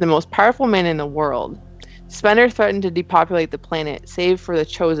he is the most powerful man in the world. Spender threatened to depopulate the planet, save for the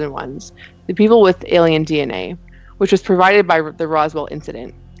chosen ones, the people with alien DNA, which was provided by the Roswell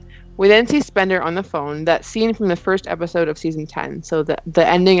incident. We then see Spender on the phone, that scene from the first episode of season 10, so the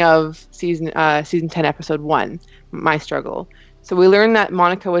ending of season 10, episode 1, My Struggle. So we learn that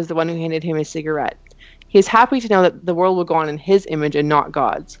Monica was the one who handed him his cigarette. He is happy to know that the world will go on in his image and not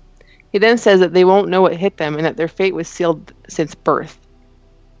God's. He then says that they won't know what hit them and that their fate was sealed since birth.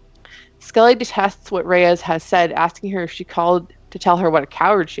 Scully detests what Reyes has said, asking her if she called to tell her what a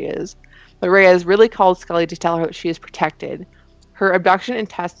coward she is. But Reyes really called Scully to tell her that she is protected. Her abduction and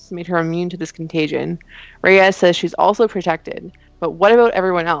tests made her immune to this contagion. Reyes says she's also protected. But what about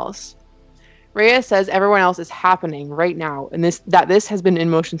everyone else? Reyes says everyone else is happening right now, and that this has been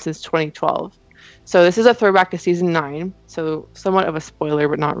in motion since 2012. So this is a throwback to season 9, so somewhat of a spoiler,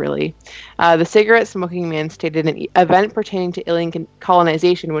 but not really. The Cigarette Smoking Man stated an event pertaining to alien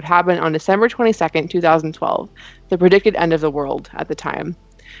colonization would happen on December 22nd, 2012, the predicted end of the world at the time.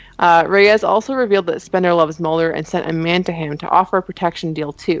 Reyes also revealed that Spender loves Mulder and sent a man to him to offer a protection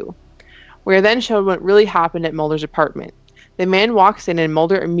deal too. We are then shown what really happened at Mulder's apartment. The man walks in and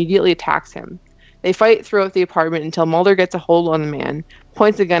Mulder immediately attacks him. They fight throughout the apartment until Mulder gets a hold on the man,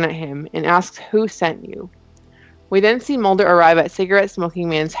 points a gun at him, and asks who sent you. We then see Mulder arrive at Cigarette Smoking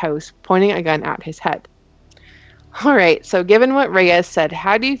Man's house, pointing a gun at his head. Alright, so given what Reyes said,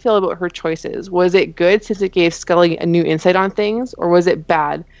 how do you feel about her choices? Was it good since it gave Scully a new insight on things, or was it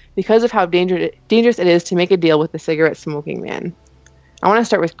bad because of how dangerous it is to make a deal with the Cigarette Smoking Man? I want to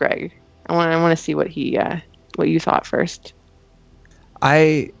start with Greg. I want to see what you thought first.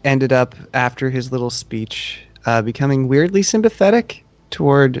 I ended up, after his little speech, becoming weirdly sympathetic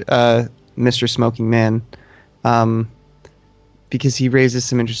toward Mr. Smoking Man, because he raises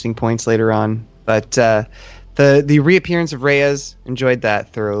some interesting points later on. But the reappearance of Reyes, enjoyed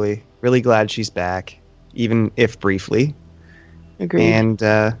that thoroughly. Really glad she's back, even if briefly. Agreed.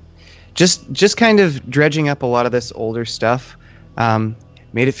 And just kind of dredging up a lot of this older stuff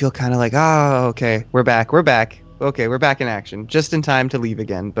made it feel kind of like, oh, okay, we're back. Okay, we're back in action. Just in time to leave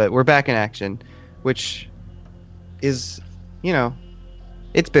again, but we're back in action, which is,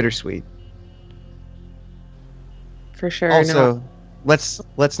 it's bittersweet. For sure. Also,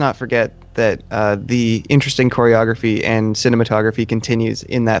 let's not forget that the interesting choreography and cinematography continues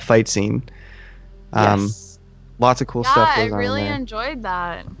in that fight scene. Yes. Lots of cool stuff goes on I really there. enjoyed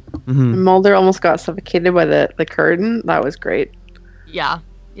that. Mm-hmm. Mulder almost got suffocated by the curtain. That was great. Yeah.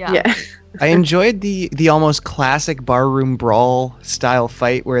 I enjoyed the almost classic barroom brawl style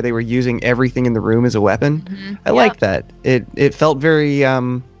fight where they were using everything in the room as a weapon. Mm-hmm. I liked that. It felt very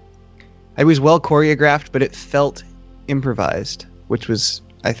it was well choreographed, but it felt improvised, which was,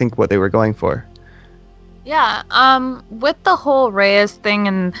 I think, what they were going for. Yeah. With the whole Reyes thing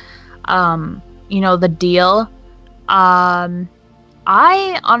and the deal, I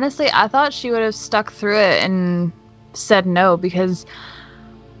thought she would have stuck through it and said no, because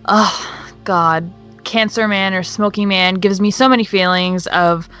God, Cancer Man or Smoking Man gives me so many feelings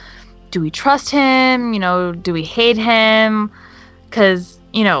of, do we trust him? Do we hate him? Because,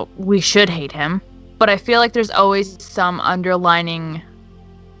 we should hate him. But I feel like there's always some underlining,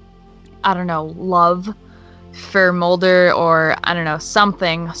 I don't know, love for Mulder, or I don't know,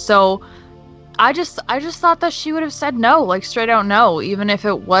 something. So I just thought that she would have said no, like straight out no, even if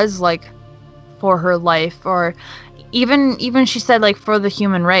it was like for her life, or even she said like for the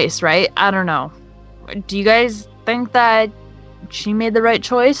human race, right? I don't know. Do you guys think that she made the right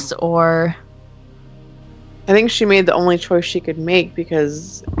choice, or? I think she made the only choice she could make,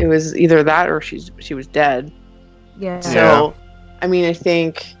 because it was either that or she was dead. Yeah. So, I mean, I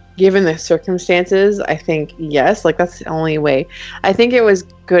think given the circumstances, I think yes, like that's the only way. I think it was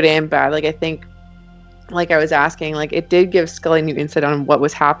good and bad. Like I think, like I was asking, like it did give Scully new insight on what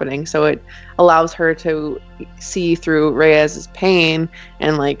was happening, so it allows her to see through Reyes's pain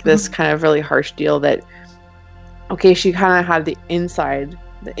and like this kind of really harsh deal that okay, she kind of had the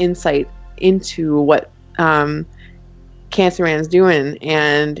insight into what Cancer Man's doing,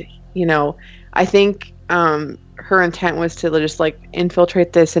 and I think her intent was to just like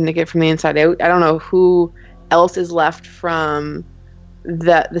infiltrate the syndicate from the inside out. I don't know who else is left from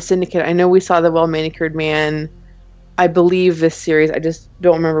the syndicate. I know we saw the well-manicured man, I believe, this series. I just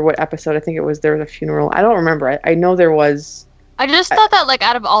don't remember what episode. I think there was a funeral. I don't remember. I know there was. I just thought that, like,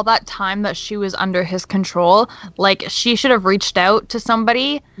 out of all that time that she was under his control, like, she should have reached out to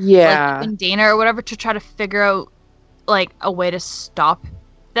somebody, yeah, like, in Dana or whatever, to try to figure out, like, a way to stop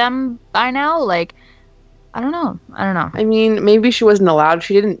them by now. Like, I don't know. I mean, maybe she wasn't allowed.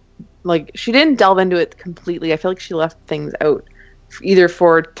 She didn't delve into it completely. I feel like she left things out, either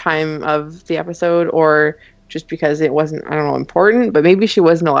for time of the episode or just because it wasn't, I don't know, important. But maybe she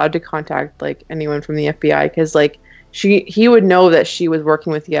wasn't allowed to contact like anyone from the FBI, because like he would know that she was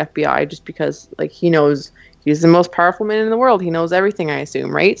working with the FBI just because like he knows he's the most powerful man in the world. He knows everything, I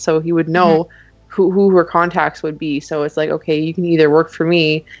assume, right? So he would know who her contacts would be. So it's like, okay, you can either work for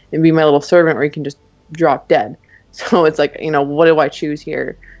me and be my little servant, or you can just drop dead. So it's like, what do I choose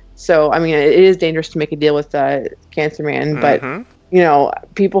here? So I mean, it is dangerous to make a deal with Cancer Man, but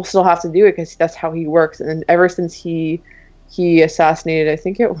people still have to do it because that's how he works. And ever since he assassinated, I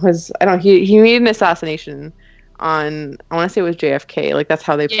think it was, he made an assassination on, I want to say it was JFK. Like, that's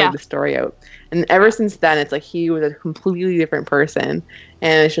how they played the story out. And ever since then, it's like he was a completely different person.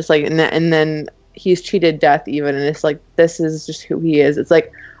 And it's just like, and then he's cheated death even. And it's like, this is just who he is. It's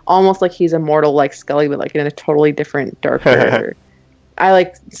like almost like he's immortal like Scully, but like in a totally different, darker. I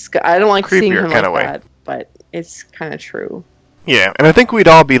don't like creepier seeing him like way. that, but it's kind of true. Yeah, and I think we'd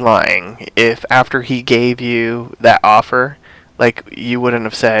all be lying if after he gave you that offer, like, you wouldn't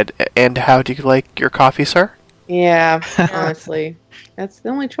have said, "And how do you like your coffee, sir?" Yeah, honestly. That's the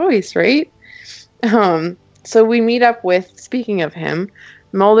only choice, right? So we meet up with, speaking of him,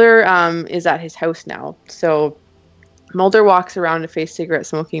 Mulder is at his house now. So Mulder walks around to face cigarette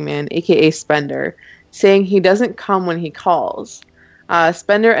smoking man, aka Spender, saying he doesn't come when he calls.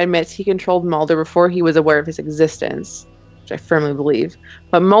 Spender admits he controlled Mulder before he was aware of his existence, which I firmly believe.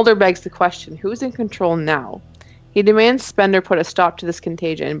 But Mulder begs the question, who's in control now? He demands Spender put a stop to this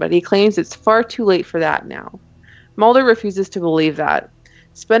contagion, but he claims it's far too late for that now. Mulder refuses to believe that.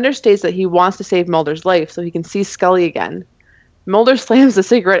 Spender states that he wants to save Mulder's life so he can see Scully again. Mulder slams the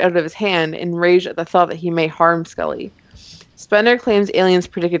cigarette out of his hand, enraged at the thought that he may harm Scully. Spender claims aliens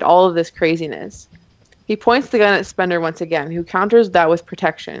predicted all of this craziness. He points the gun at Spender once again, who counters that with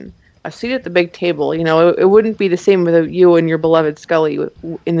protection. A seat at the big table. It wouldn't be the same without you and your beloved Scully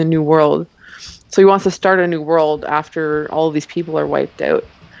in the new world. So he wants to start a new world after all of these people are wiped out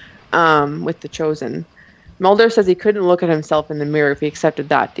with the Chosen. Mulder says he couldn't look at himself in the mirror if he accepted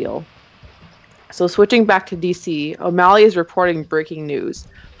that deal. So switching back to DC, O'Malley is reporting breaking news.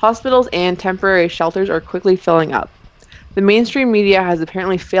 Hospitals and temporary shelters are quickly filling up. The mainstream media has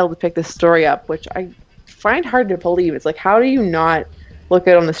apparently failed to pick this story up, which I find hard to believe. It's like, how do you not look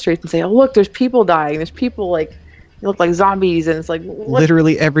out on the streets and say, oh, look, there's people dying. There's people, like, they look like zombies. And it's like, what?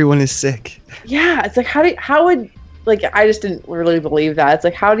 Literally everyone is sick. Yeah, it's like, how would, like, I just didn't really believe that. It's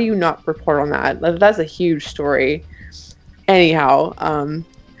like, how do you not report on that? That's a huge story. Anyhow,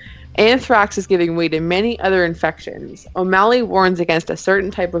 anthrax is giving way to many other infections. O'Malley warns against a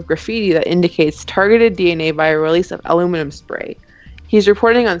certain type of graffiti that indicates targeted DNA by a release of aluminum spray. He's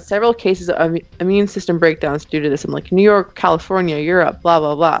reporting on several cases of immune system breakdowns due to this in like New York, California, Europe, blah,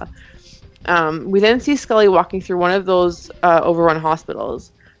 blah, blah. We then see Scully walking through one of those overrun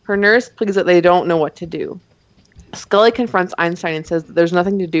hospitals. Her nurse pleads that they don't know what to do. Scully confronts Einstein and says that there's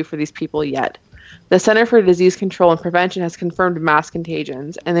nothing to do for these people yet. The Center for Disease Control and Prevention has confirmed mass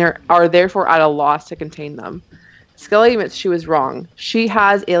contagions, and they are therefore at a loss to contain them. Scully admits she was wrong. She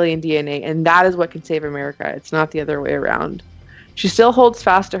has alien DNA, and that is what can save America. It's not the other way around. She still holds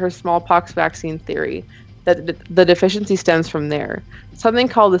fast to her smallpox vaccine theory, that the deficiency stems from there, something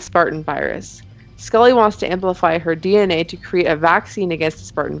called the Spartan virus. Scully wants to amplify her DNA to create a vaccine against the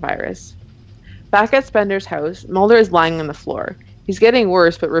Spartan virus. Back at Spender's house, Mulder is lying on the floor. He's getting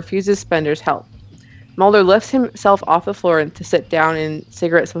worse, but refuses Spender's help. Mulder lifts himself off the floor to sit down in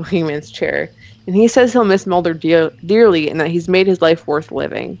cigarette smoking man's chair, and he says he'll miss Mulder dearly and that he's made his life worth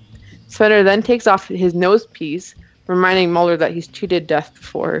living. Spender then takes off his nose piece, reminding Mulder that he's cheated death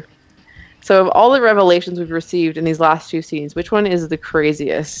before. So of all the revelations we've received in these last two scenes, which one is the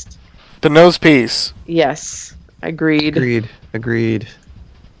craziest? The nose piece. Yes, agreed. Agreed.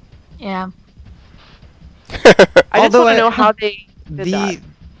 Yeah. I just want to know how they did that.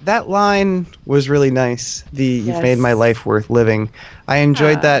 that line was really nice. You've Yes. made my life worth living. I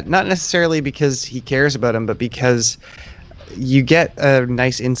enjoyed Yeah. that, not necessarily because he cares about him, but because you get a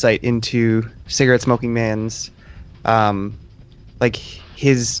nice insight into Cigarette Smoking Man's, like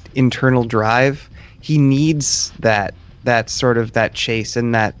his internal drive. He needs that sort of that chase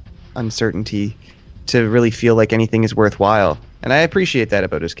and that uncertainty to really feel like anything is worthwhile. And I appreciate that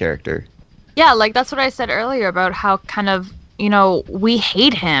about his character. Yeah, like that's what I said earlier about how kind of, we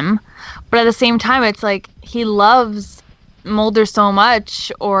hate him, but at the same time, it's like he loves Mulder so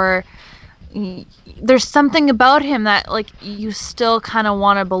much, or there's something about him that like you still kind of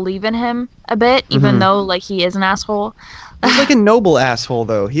want to believe in him a bit, even though like he is an asshole. He's like a noble asshole,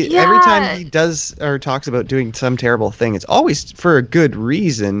 though. Every Yeah. time he does or talks about doing some terrible thing, it's always for a good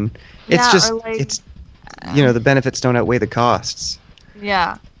reason. It's Yeah, just, or, like, it's, the benefits don't outweigh the costs.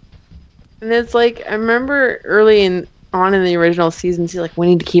 Yeah. And it's like, I remember on in the original seasons, he's like, we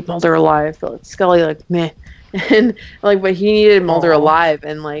need to keep Mulder alive. But Scully, like, meh. And, like, but he needed Mulder alive.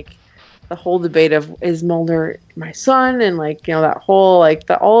 And, like, the whole debate of, is Mulder my son? And, like, that whole, like,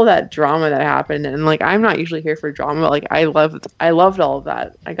 all of that drama that happened. And, like, I'm not usually here for drama, but, like, I loved all of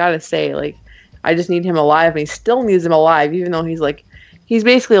that. I gotta say, like, I just need him alive. And he still needs him alive, even though he's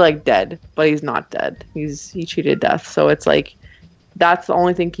basically, like, dead. But he's not dead. He cheated death. So it's, like, that's the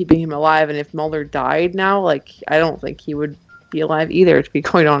only thing keeping him alive. And if Mulder died now, like, I don't think he would be alive either, to be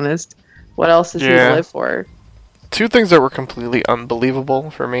quite honest. What else does he live for? Two things that were completely unbelievable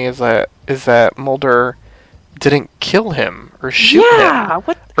for me is that Mulder didn't kill him or shoot him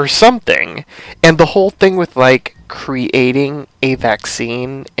or something. And the whole thing with, like, creating a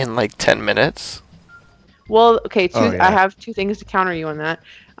vaccine in, like, 10 minutes. Well, okay, Oh, yeah. I have two things to counter you on that.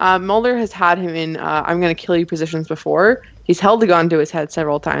 Mulder has had him in I'm going to kill you positions before. He's held the gun to his head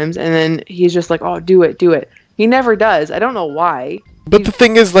several times, and then he's just like, oh, do it. He never does. I don't know why. But the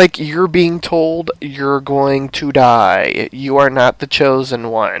thing is, like, you're being told you're going to die. You are not the chosen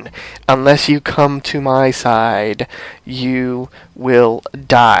one. Unless you come to my side, you will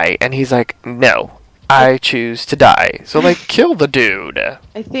die. And he's like, no, I choose to die. So, like, kill the dude.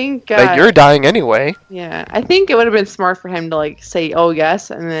 I think... like, you're dying anyway. Yeah, I think it would have been smart for him to, like, say, oh,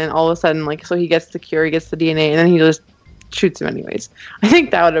 yes, and then all of a sudden, like, so he gets the cure, he gets the DNA, and then he just shoots him anyways. I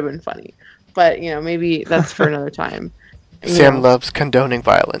think that would have been funny. But, maybe that's for another time. Sam loves condoning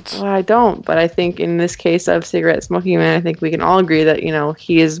violence. Well, I don't, but I think in this case of Cigarette Smoking Man, I think we can all agree that,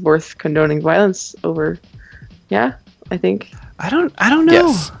 he is worth condoning violence over. Yeah, I think. I don't know.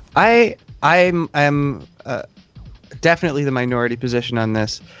 Yes. I'm definitely the minority position on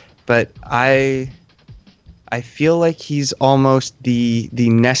this, but I feel like he's almost the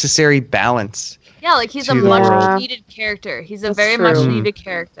necessary balance. Yeah, like he's a To the much world. needed character. He's a That's very true. much needed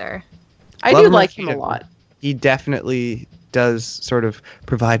character. I Love do him or like hate him a him. lot. He definitely does sort of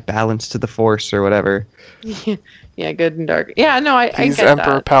provide balance to the Force or whatever. Yeah, good and dark. Yeah, no, I He's get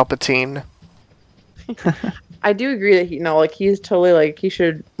Emperor that. Palpatine. I do agree that he's totally like he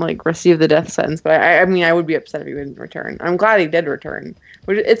should like receive the death sentence. But I mean, I would be upset if he didn't return. I'm glad he did return.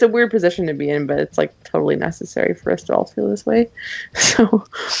 It's a weird position to be in, but it's like totally necessary for us to all feel this way. So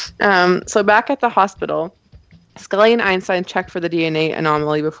back at the hospital, Scully and Einstein check for the DNA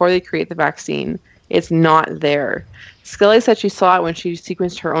anomaly before they create the vaccine. It's not there. Scully said she saw it when she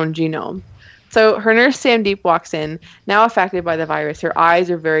sequenced her own genome. So her nurse Sam Deep walks in, now affected by the virus. Her eyes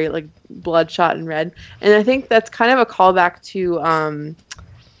are very like bloodshot and red, and I think that's kind of a callback to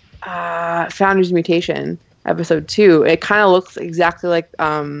Founder's Mutation, episode 2. It kind of looks exactly like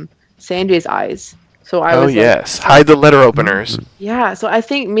Sanjay's eyes. So I was Yes. Hide the letter openers. yeah, so I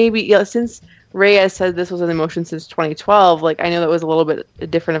think maybe since Reyes said this was in motion since 2012, like I know that was a little bit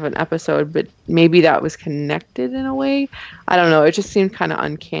different of an episode, but maybe that was connected in a way. I don't know. It just seemed kind of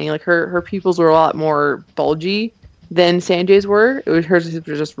uncanny. Like her pupils were a lot more bulgy than Sanjay's were. Hers was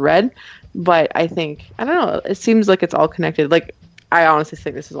just red, but I don't know. It seems like it's all connected. Like I honestly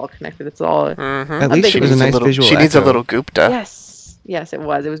think this is all connected. It's all Mm-hmm. At least it was a nice visual. She needs a echo. little Gupta. yes, it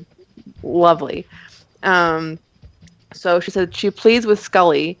was. It was lovely. So she said she pleads with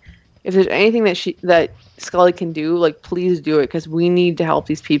Scully. If there's anything that Scully can do, like please do it because we need to help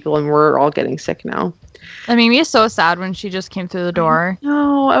these people and we're all getting sick now. I mean, me so sad when she just came through the door.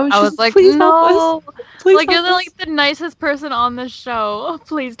 No, I was I just was like, please help no. us. Please Like help you're us. like the nicest person on the show.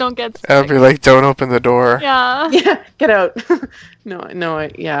 Please don't get sick. I'd be like, don't open the door. Yeah. Yeah, get out.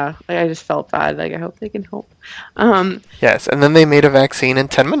 I just felt bad. Like I hope they can help. Yes, and then they made a vaccine in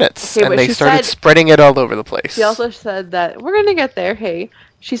 10 minutes, Okay, and but they she started said- spreading it all over the place. She also said that we're gonna get there. Hey,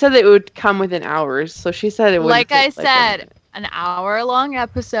 she said that it would come within hours. So she said it would. Like I said, an hour-long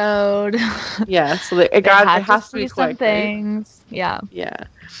episode. yeah. So it They had has to see be some quick. Right? things. Yeah. Yeah.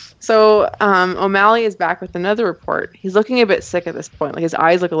 So O'Malley is back with another report. He's looking a bit sick at this point. Like his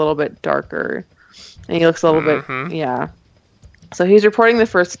eyes look a little bit darker, and he looks a little bit yeah. So he's reporting the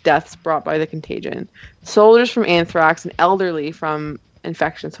first deaths brought by the contagion. Soldiers from anthrax and elderly from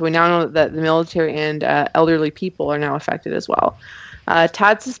infection. So we now know that the military and elderly people are now affected as well.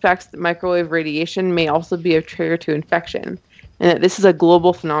 Tad suspects that microwave radiation may also be a trigger to infection, and that this is a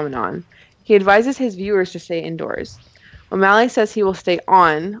global phenomenon. He advises his viewers to stay indoors. O'Malley says he will stay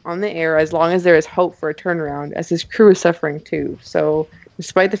on the air as long as there is hope for a turnaround, as his crew is suffering too. So,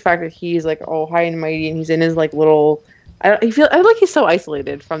 despite the fact that he's like high and mighty, and he's in his like little, I feel like he's so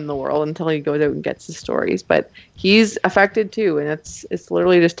isolated from the world until he goes out and gets his stories. But he's affected too, and it's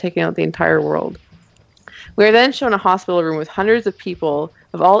literally just taking out the entire world. We are then shown a hospital room with hundreds of people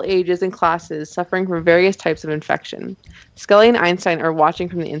of all ages and classes suffering from various types of infection. Scully and Einstein are watching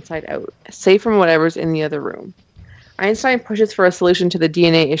from the inside out, safe from whatever's in the other room. Einstein pushes for a solution to the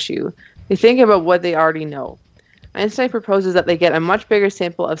DNA issue. They think about what they already know. Einstein proposes that they get a much bigger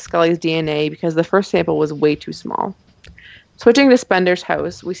sample of Scully's DNA because the first sample was way too small. Switching to Spender's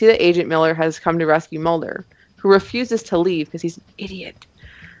house, we see that Agent Miller has come to rescue Mulder, who refuses to leave because he's an idiot.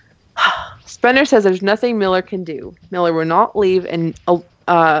 Spender says there's nothing Miller can do. Miller will not leave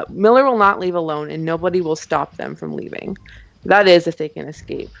alone, and nobody will stop them from leaving. That is, if they can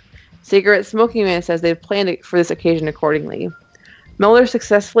escape. Cigarette Smoking Man says they've planned for this occasion accordingly. Mulder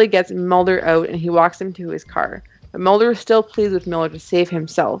successfully gets Mulder out, and he walks him to his car. But Mulder is still pleased with Miller to save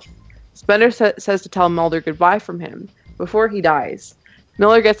himself. Spender says to tell Mulder goodbye from him before he dies.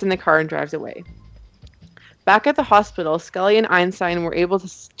 Miller gets in the car and drives away. Back at the hospital, Scully and Einstein were able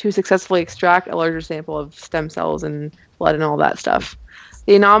to successfully extract a larger sample of stem cells and blood and all that stuff.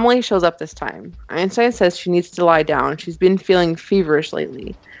 The anomaly shows up this time. Einstein says she needs to lie down. She's been feeling feverish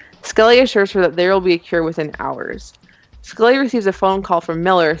lately. Scully assures her that there will be a cure within hours. Scully receives a phone call from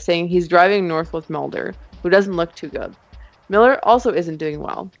Miller saying he's driving north with Mulder, who doesn't look too good. Miller also isn't doing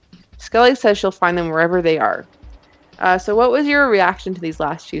well. Scully says she'll find them wherever they are. So what was your reaction to these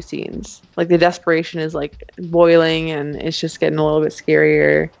last few scenes? Like the desperation is like boiling and it's just getting a little bit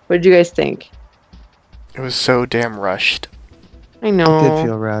scarier. What did you guys think? It was so damn rushed. I know. It did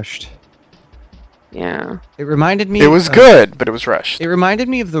feel rushed. Yeah. It reminded me. It was good, but it was rushed. It reminded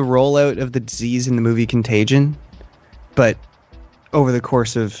me of the rollout of the disease in the movie Contagion, but over the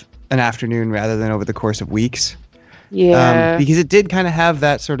course of an afternoon rather than over the course of weeks. Yeah. Because it did kind of have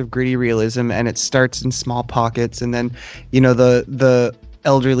that sort of gritty realism, and it starts in small pockets, and then, you know, the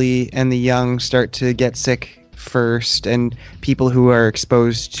elderly and the young start to get sick first, and people who are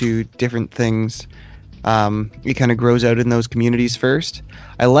exposed to different things, it kind of grows out in those communities first.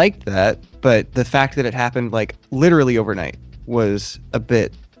 I liked that, but the fact that it happened like literally overnight was a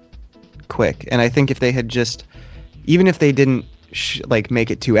bit quick. And I think if they had just, even if they didn't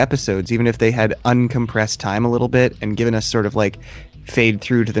make it 2 episodes, even if they had uncompressed time a little bit and given us sort of like fade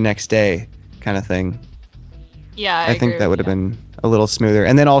through to the next day kind of thing. Yeah, I think that would have been a little smoother.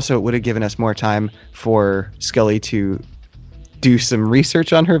 And then also it would have given us more time for Scully to do some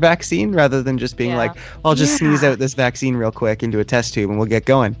research on her vaccine rather than just being like, I'll just sneeze out this vaccine real quick into a test tube and we'll get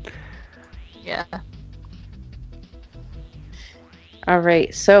going. Yeah. All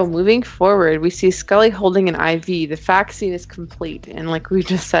right, so moving forward, we see Scully holding an IV. The vaccine is complete, and like we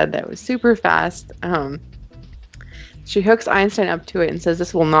just said, that was super fast. She hooks Einstein up to it and says,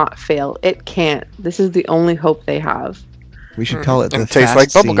 "This will not fail. It can't. This is the only hope they have." We should call it the it tastes like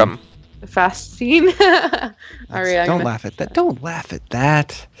bubblegum. The fast scene. All right, don't laugh at that. Don't laugh at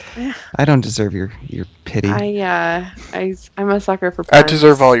that. I don't deserve your pity. I'm a sucker for puns. I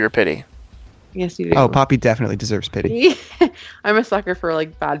deserve all your pity. Yes, you do. Oh, Poppy definitely deserves pity. I'm a sucker for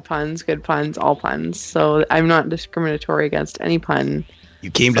like bad puns, good puns, all puns. So I'm not discriminatory against any pun.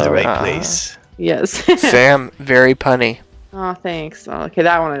 You came to the right place. Yes. Sam, very punny. Oh, thanks. Oh, okay,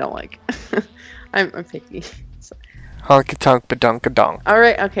 that one I don't like. I'm picky. So. Honky tonk badonka donk. All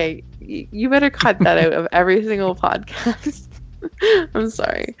right, okay. You better cut that out of every single podcast. I'm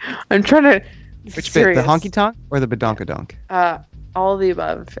sorry. I'm trying to. Which bit? The honky tonk or the badonka donk? All of the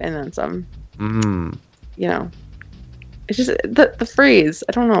above and then some. Mm. You know, it's just the phrase.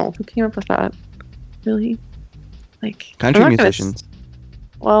 I don't know who came up with that. Really, like country musicians.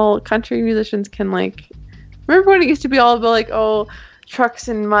 Well, country musicians can like. Remember when it used to be all about like trucks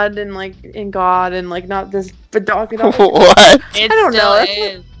and mud and like in God and like not this badonka donk. What? I don't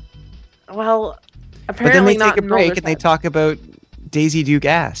know. Well, apparently but then they not. take a break and they talk about Daisy Duke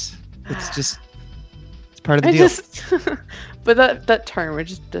ass. It's part of the deal. But that term, it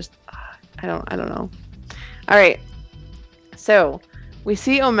just I don't know. All right, so we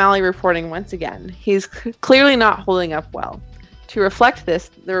see O'Malley reporting once again. He's clearly not holding up well. To reflect this,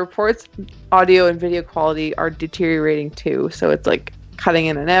 the report's audio and video quality are deteriorating too. So it's like cutting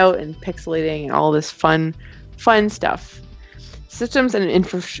in and out and pixelating and all this fun stuff. Systems and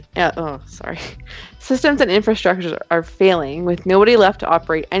infrastructures are failing, with nobody left to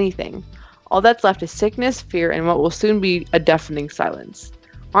operate anything. All that's left is sickness, fear, and what will soon be a deafening silence.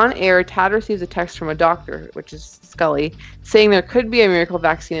 On air, Tad receives a text from a doctor, which is Scully, saying there could be a miracle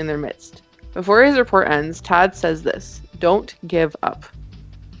vaccine in their midst. Before his report ends, Tad says this: "Don't give up."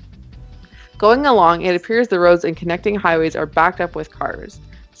 Going along, it appears the roads and connecting highways are backed up with cars.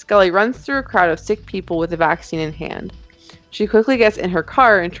 Scully runs through a crowd of sick people with the vaccine in hand. She quickly gets in her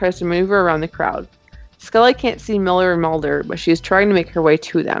car and tries to maneuver around the crowd. Scully can't see Miller and Mulder, but she is trying to make her way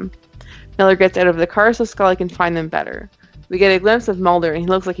to them. Miller gets out of the car so Scully can find them better. We get a glimpse of Mulder, and he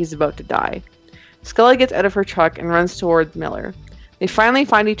looks like he's about to die. Scully gets out of her truck and runs towards Miller. They finally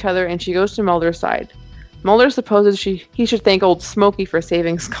find each other, and she goes to Mulder's side. Mulder supposes he should thank old Smokey for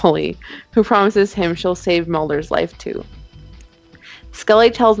saving Scully, who promises him she'll save Mulder's life too. Scully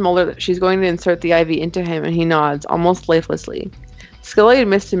tells Mulder that she's going to insert the IV into him, and he nods, almost lifelessly. Scully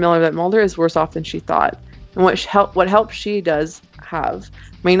admits to Miller that Mulder is worse off than she thought, and what help she does have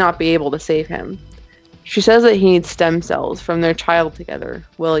may not be able to save him. She says that he needs stem cells from their child together,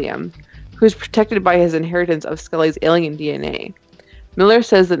 William, who is protected by his inheritance of Scully's alien DNA. Miller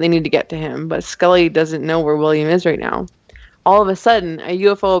says that they need to get to him, but Scully doesn't know where William is right now. All of a sudden, a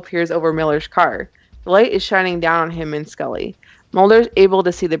UFO appears over Miller's car. The light is shining down on him and Scully. Mulder's able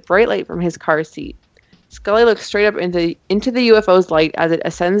to see the bright light from his car seat. Scully looks straight up into the UFO's light as it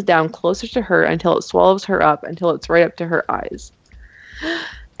ascends down closer to her until it swallows her up until it's right up to her eyes.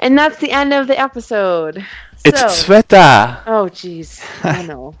 And that's the end of the episode. It's Sveta. Oh, jeez. I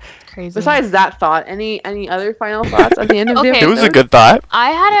know. Crazy. Besides that thought, any other final thoughts at the end of the Okay. episode? It was a good thought.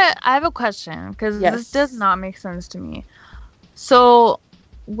 I have a question, because Yes. this does not make sense to me. So,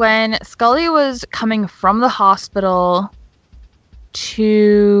 when Scully was coming from the hospital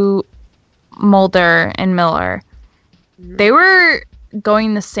to Mulder and Miller, they were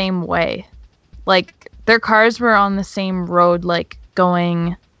going the same way. Like, their cars were on the same road, like,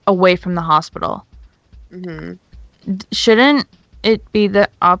 going away from the hospital. Mm-hmm. Shouldn't it be the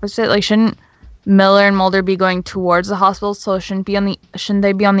opposite? Like, shouldn't Miller and Mulder be going towards the hospital, so shouldn't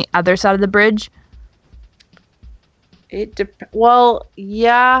they be on the other side of the bridge? Well,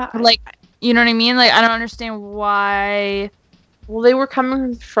 yeah. Like, you know what I mean? Like, I don't understand why. Well, they were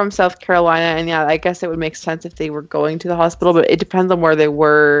coming from South Carolina, and yeah, I guess it would make sense if they were going to the hospital, but it depends on where they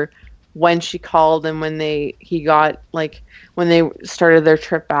were when she called and when they started their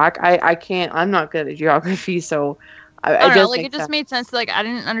trip back. I'm not good at geography, so I don't know, just like, think it just made sense. Like, I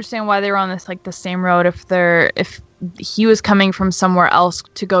didn't understand why they were on this, like, the same road if he was coming from somewhere else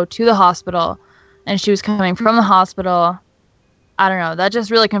to go to the hospital and she was coming from the hospital. I don't know. That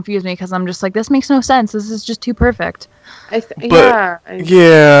just really confused me, because I'm just like, this makes no sense. This is just too perfect. Yeah,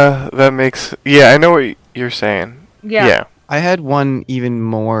 that makes... Yeah, I know what you're saying. Yeah. I had one even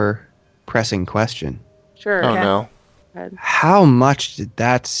more pressing question. Sure. Oh, yeah. no. How much did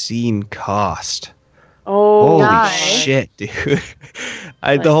that scene cost? Oh, Holy God. shit, dude.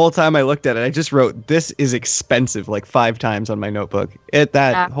 The whole time I looked at it, I just wrote, this is expensive, like 5 times on my notebook.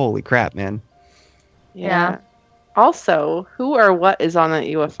 Holy crap, man. Yeah. Also, who or what is on that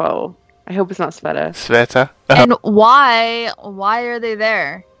UFO? I hope it's not Sveta. Sveta. And why are they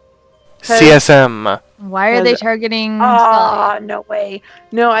there? CSM. Why are they targeting Ah, Scully? no way.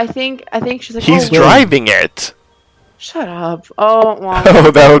 No, I think she's like, He's oh, driving it. shut up. Oh, well.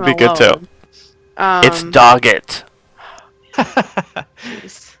 Oh, that leave would him be good, too. alone. It's Doggett.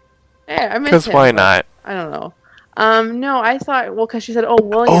 Jeez. Yeah, I miss Because him, why but not? I don't know. No, I thought, well, because she said, oh,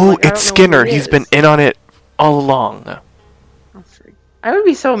 William. Oh, like, I don't it's know who Skinner. he He's is. been in on it all along. I would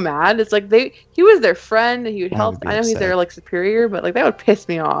be so mad. It's like he was their friend and he would I help. would be I know he's upset. their like superior, but like that would piss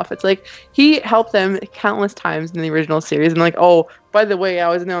me off. It's like he helped them countless times in the original series, and like, oh, by the way, I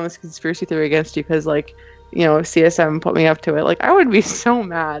was in on this conspiracy theory against you because like, you know, CSM put me up to it. Like I would be so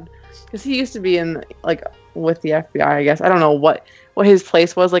mad because he used to be in like with the FBI. I guess I don't know what his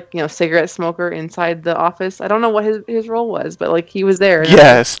place was, like, you know, cigarette smoker inside the office. I don't know what his role was, but like he was there. And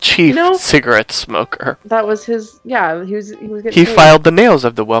Yes, chief You know- cigarette smoker. that was his. Yeah, he was getting He paid. filed the nails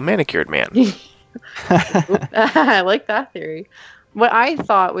of the well-manicured man. I like that theory. What I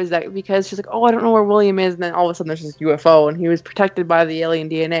thought was that because she's like, oh, I don't know where William is, and then all of a sudden there's this UFO, and he was protected by the alien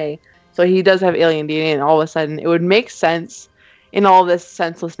DNA, so he does have alien DNA, and all of a sudden it would make sense in all this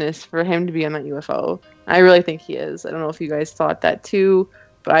senselessness for him to be on that UFO. I really think he is. I don't know if you guys thought that too,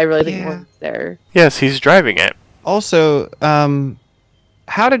 but I really think Yeah. he's there. Yes, he's driving it. Also,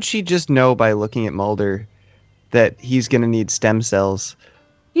 how did she just know by looking at Mulder that he's going to need stem cells.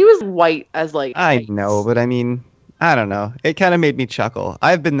 He was white as like I ice. know, but I mean, I don't know. It kind of made me chuckle.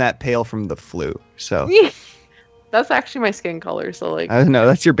 I've been that pale from the flu, so That's actually my skin color, so like I don't know.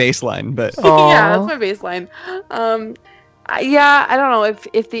 That's your baseline, but yeah, that's my baseline. I don't know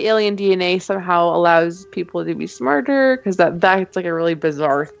if the alien DNA somehow allows people to be smarter, because that's like a really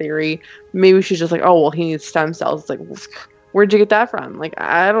bizarre theory. Maybe she's just like, oh well, he needs stem cells. It's like, where'd you get that from? Like,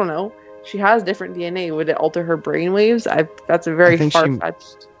 I don't know. She has different DNA. Would it alter her brainwaves? That's a very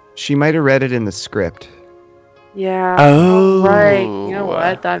far-fetched. She might have read it in the script. Yeah. Oh. Right. You know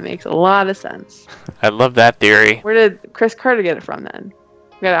what? That makes a lot of sense. I love that theory. Where did Chris Carter get it from then?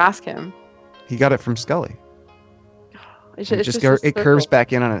 We gotta ask him. He got it from Scully. It curves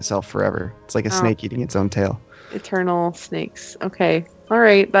back in on itself forever. It's like a snake eating its own tail. Eternal snakes. Okay. All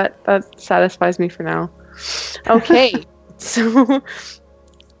right. That satisfies me for now. Okay. So,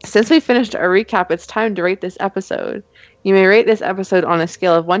 since we finished our recap, it's time to rate this episode. You may rate this episode on a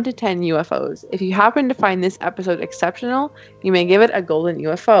scale of 1 to 10 UFOs. If you happen to find this episode exceptional, you may give it a golden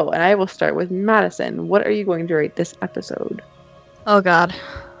UFO. And I will start with Madison. What are you going to rate this episode? Oh, God.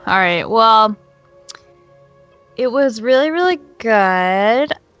 All right. Well, it was really, really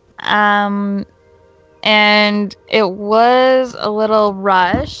good. And it was a little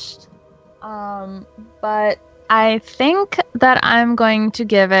rushed. But I think that I'm going to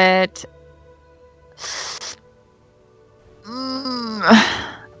give it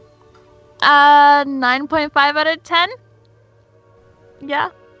 9.5 out of 10. Yeah.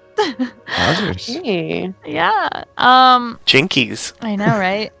 Hey. Yeah. Jinkies. I know,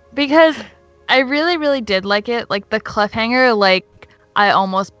 right? Because I really, really did like it. Like the cliffhanger, like I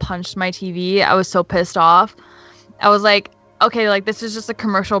almost punched my TV. I was so pissed off. I was like, okay, like this is just a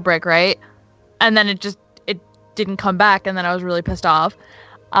commercial break, right? And then it didn't come back, and then I was really pissed off.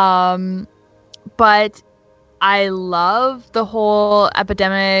 But I love the whole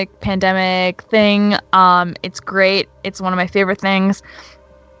pandemic thing. It's great. It's one of my favorite things.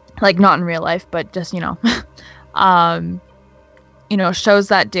 Like not in real life, but just, shows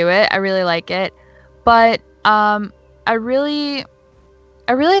that do it. I really like it. But I really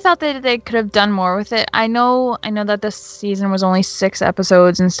thought that they could have done more with it. I know that this season was only 6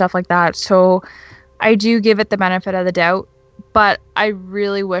 episodes and stuff like that. So I do give it the benefit of the doubt, but I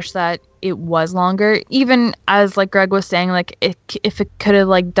really wish that it was longer. Even as like Greg was saying, like if it could have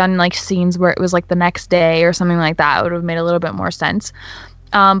like done like scenes where it was like the next day or something like that, it would have made a little bit more sense.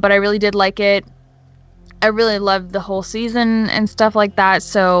 But I really did like it. I really loved the whole season and stuff like that.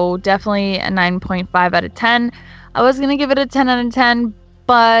 So definitely a 9.5 out of 10. I was gonna give it a 10 out of 10,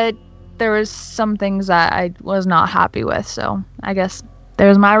 but there was some things that I was not happy with. So I guess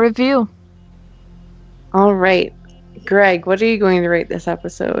there's my review. All right. Greg, what are you going to rate this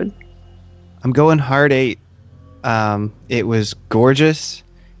episode? I'm going hard 8. It was gorgeous.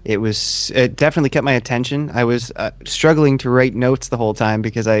 It definitely kept my attention. I was struggling to write notes the whole time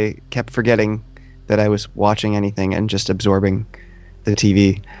because I kept forgetting that I was watching anything and just absorbing the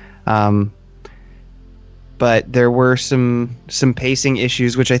TV. But there were some pacing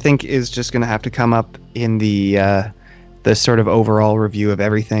issues, which I think is just going to have to come up in the sort of overall review of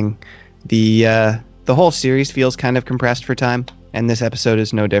everything. The whole series feels kind of compressed for time, and this episode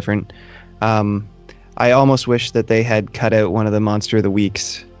is no different. I almost wish that they had cut out one of the Monster of the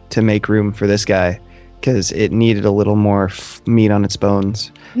Weeks to make room for this guy, because it needed a little more meat on its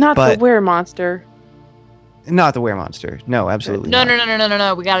bones. Not the Weremonster. Not the Weremonster. No, absolutely not.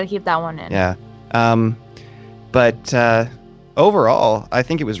 No. We got to keep that one in. Yeah. But overall, I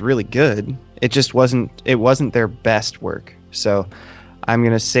think it was really good. It just wasn't their best work. So I'm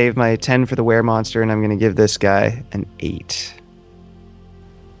going to save my 10 for the Weremonster, and I'm going to give this guy an 8.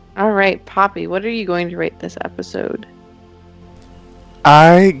 All right, Poppy, what are you going to rate this episode?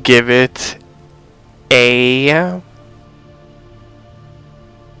 I give it a...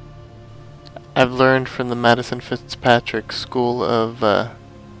 I've learned from the Madison Fitzpatrick School of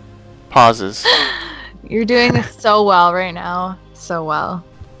pauses. You're doing so well right now. So well.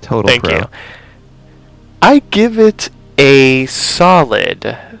 Total Thank pro. you. I give it a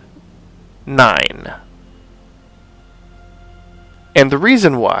solid 9. And the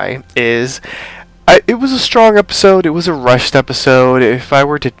reason why is it was a strong episode. It was a rushed episode. If I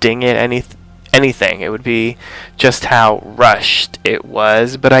were to ding it anything, it would be just how rushed it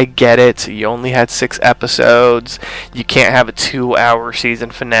was. But I get it. You only had 6 episodes. You can't have a 2-hour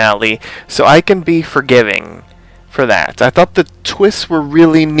season finale. So I can be forgiving for that. I thought the twists were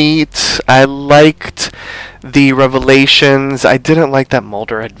really neat. I liked the revelations. I didn't like that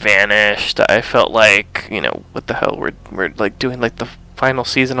Mulder had vanished. I felt like, what the hell, we're like doing like the final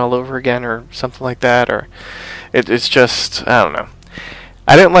season all over again or something like that, or it's just, I don't know.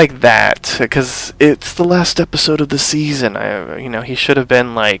 I didn't like that because it's the last episode of the season. He should have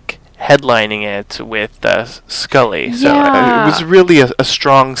been like headlining it with Scully. So it was really a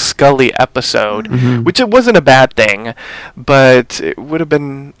strong Scully episode, which it wasn't a bad thing, but it would have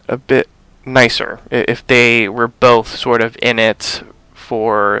been a bit nicer if they were both sort of in it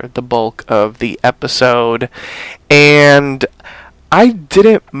for the bulk of the episode. And I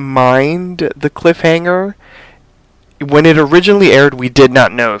didn't mind the cliffhanger. When it originally aired, we did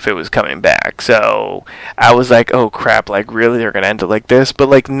not know if it was coming back, so I was like, oh crap, like really they're going to end it like this? But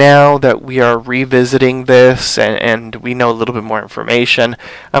like now that we are revisiting this and we know a little bit more information,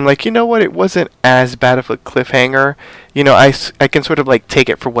 I'm like, you know what, it wasn't as bad of a cliffhanger. I can sort of like take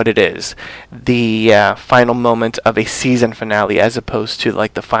it for what it is, the final moment of a season finale, as opposed to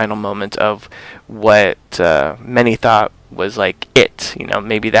like the final moment of what many thought was like it.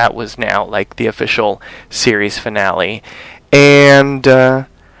 Maybe that was now like the official series finale. And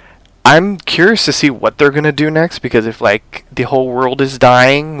I'm curious to see what they're going to do next, because if like the whole world is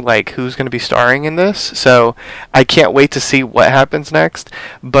dying, like who's going to be starring in this? So I can't wait to see what happens next.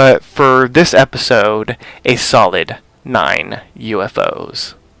 But for this episode, a solid 9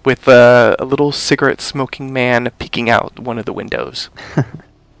 UFOs with a little cigarette smoking man peeking out one of the windows.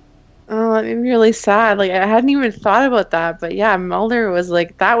 Oh, that made me really sad. Like, I hadn't even thought about that. But yeah, Mulder was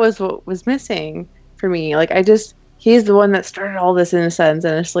like, that was what was missing for me. Like, he's the one that started all this in a sense.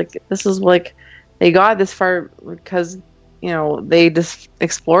 And it's like, this is like, they got this far because, they just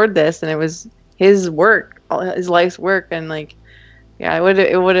explored this and it was his work, his life's work. And like, yeah,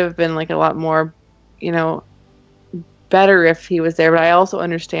 it would have been like a lot more, better if he was there. But I also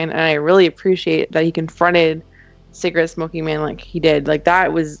understand and I really appreciate that he confronted cigarette smoking man like he did. Like,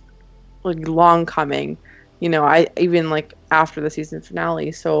 that was like long coming, I even like after the season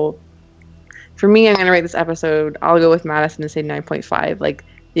finale. So for me, I'm gonna rate this episode, I'll go with Madison and say 9.5. Like,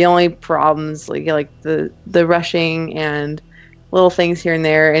 the only problems like the rushing and little things here and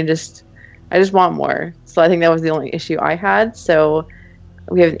there, and I just want more. So I think that was the only issue I had. So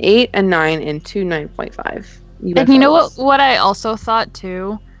we have an 8, a 9, and 2 9.5. And you know what I also thought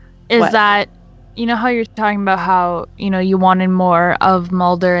too is that how you're talking about how, you wanted more of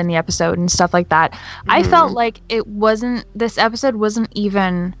Mulder in the episode and stuff like that. I felt like this episode wasn't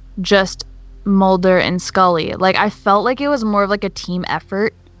even just Mulder and Scully. Like, I felt like it was more of like a team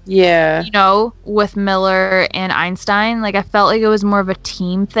effort. Yeah. With Miller and Einstein. Like, I felt like it was more of a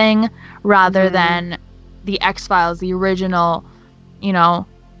team thing rather than the X-Files, the original,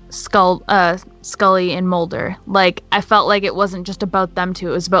 Scully and Mulder. Like, I felt like it wasn't just about them two,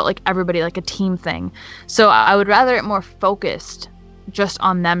 it was about like everybody, like a team thing. So I would rather it more focused just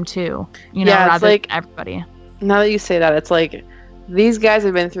on them two, rather than everybody. Now that you say that, it's like these guys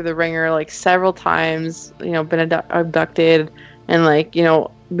have been through the ringer like several times, been abducted and like,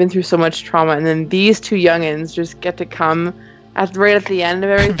 been through so much trauma, and then these two youngins just get to come right at the end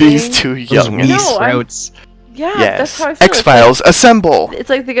of everything. These two youngins. Sprouts. Yeah, yes. That's how I feel. X-Files, assemble! It's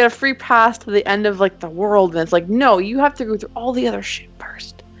like they get a free pass to the end of like the world, and it's like, no, you have to go through all the other shit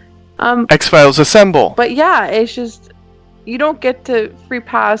first. X-Files, assemble! But yeah, it's just, you don't get to free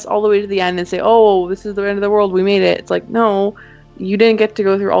pass all the way to the end and say, oh, this is the end of the world, we made it. It's like, no, you didn't get to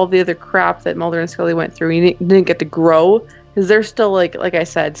go through all the other crap that Mulder and Scully went through. You didn't get to grow, because they're still like I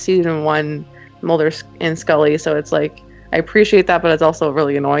said, season 1 Mulder and Scully. So it's like, I appreciate that, but it's also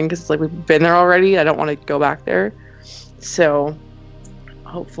really annoying because it's like, we've been there already. I don't want to go back there. So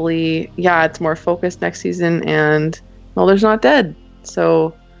hopefully, yeah, it's more focused next season, and Mulder's not dead.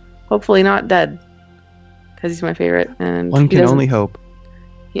 So hopefully not dead, because he's my favorite. And one can only hope.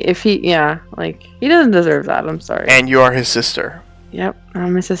 If he doesn't deserve that. I'm sorry. And you are his sister. Yep,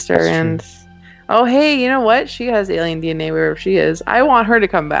 I'm his sister. That's and true. Oh, hey, you know what? She has alien DNA wherever she is. I want her to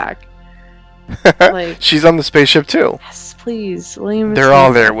come back. Like, she's on the spaceship too. Yes, please. William. They're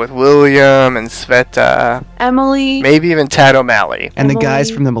all there with William and Sveta. Emily. Maybe even Tad O'Malley. And the guys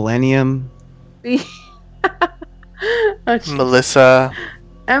from the Millennium. Oh, Melissa.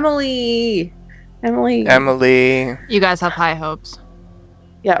 Emily. You guys have high hopes.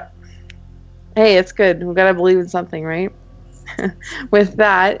 Yep. Hey, it's good. We gotta believe in something, right? With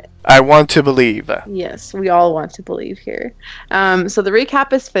that, I want to believe. yes, we all want to believe here. So the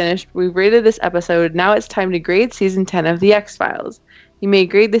recap is finished. We've rated this episode. Now it's time to grade season 10 of The X-Files. You may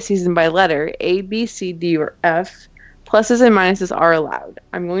grade the season by letter, A, B, C, D, or F. Pluses and minuses are allowed.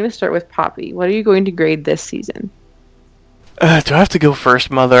 I'm going to start with Poppy. What are you going to grade this season? Do I have to go first,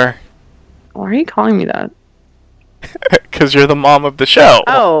 Mother? Why are you calling me that? Because you're the mom of the show.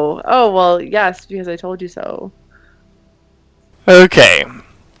 Oh, well, yes, because I told you so. Okay.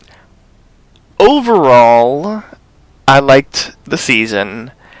 Overall, I liked the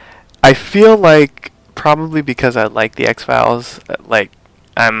season. I feel like probably because I like the X-Files, like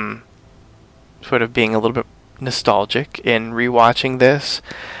I'm sort of being a little bit nostalgic in rewatching this.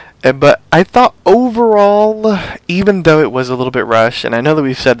 But I thought overall, even though it was a little bit rushed, and I know that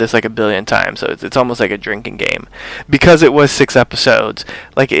we've said this like a billion times, so it's almost like a drinking game, because it was 6 episodes,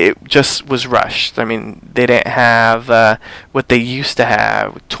 like it just was rushed. I mean, they didn't have what they used to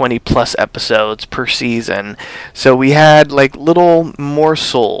have, 20 plus episodes per season. So we had like little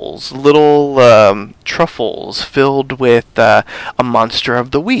morsels, little truffles filled with a monster of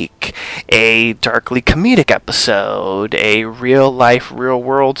the week, a darkly comedic episode, a real life, real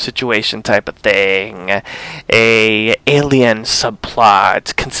world situation type of thing, a alien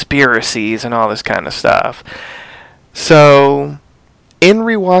subplot, conspiracies, and all this kind of stuff. So, in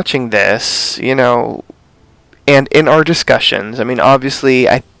rewatching this, you know, and in our discussions, I mean, obviously,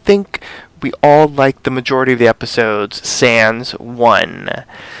 I think we all liked the majority of the episodes sans one.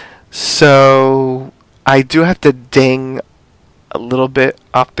 So, I do have to ding a little bit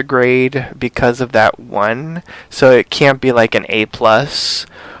off the grade because of that one. So, it can't be like an A+,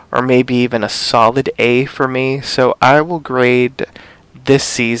 or maybe even a solid A for me. So I will grade this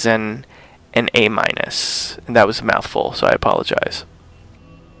season an A-. And that was a mouthful, so I apologize.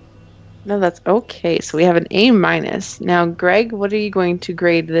 No, that's okay. So we have an A-. Now, Greg, what are you going to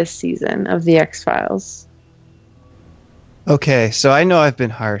grade this season of The X-Files? Okay, so I know I've been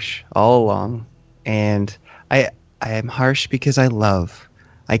harsh all along, and I am harsh because I love.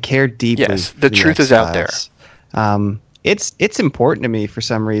 I care deeply. Yes, the truth is out there. It's important to me for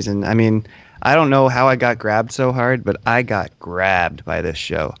some reason. I mean, I don't know how I got grabbed so hard, but I got grabbed by this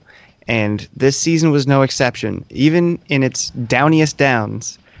show. And this season was no exception. Even in its downiest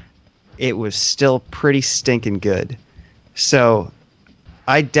downs, it was still pretty stinking good. So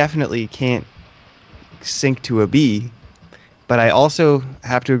I definitely can't sink to a B, but I also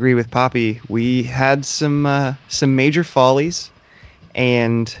have to agree with Poppy. We had some major follies,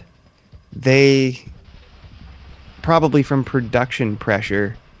 and they, probably from production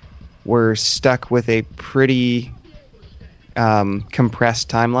pressure, were stuck with a pretty compressed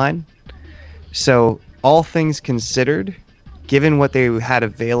timeline. So all things considered, given what they had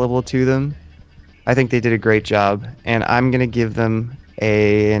available to them, I think they did a great job, and I'm going to give them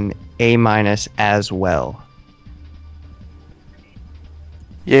an A- as well.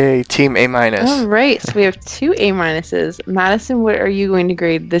 Yay, team A-. All right, so we have 2 A-. Madison, what are you going to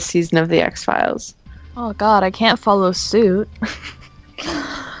grade this season of The X-Files? Oh God, I can't follow suit.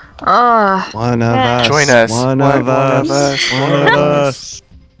 One of us. Join us. One of us. One of us.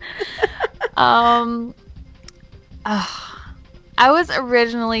 I was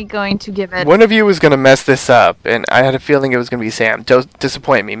originally going to give it. One of you was going to mess this up, and I had a feeling it was going to be Sam. Don't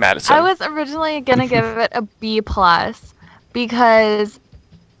disappoint me, Madison. I was originally gonna give it a B+, because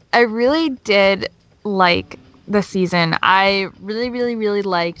I really did like the season. I really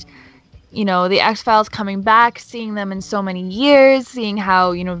liked, you know, the X-Files coming back, seeing them in so many years, seeing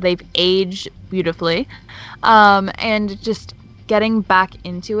how, you know, they've aged beautifully, and just getting back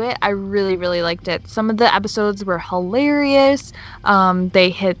into it. I really liked it. Some of the episodes were hilarious. They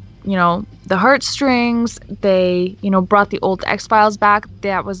hit, you know, the heartstrings. They, you know, brought the old X-Files back.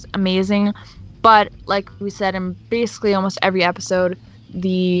 That was amazing. But like we said in basically almost every episode,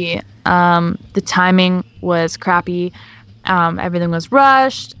 the timing was crappy. Everything was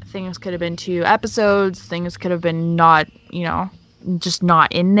rushed. Things could have been 2 episodes. Things could have been not, you know, just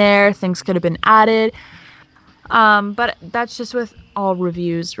not in there. Things could have been added. But that's just with all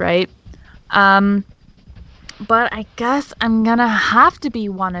reviews, right? But I guess I'm gonna have to be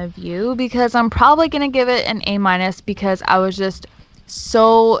one of you, because I'm probably gonna give it an A- because I was just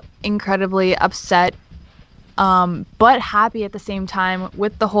so incredibly upset, but happy at the same time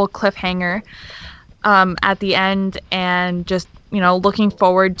with the whole cliffhanger at the end, and just, you know, looking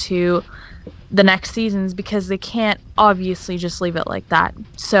forward to the next seasons, because they can't obviously just leave it like that.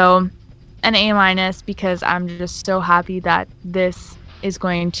 So an A- because I'm just so happy that this is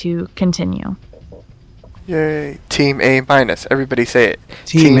going to continue. Yay, team A-. Everybody say it.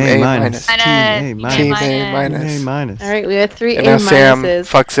 Team A-. A-. Team A-. Team A-. A-. All right, we have 3 And now A-. Sam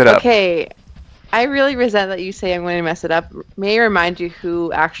fucks it up. Okay, I really resent that you say I'm going to mess it up. May I remind you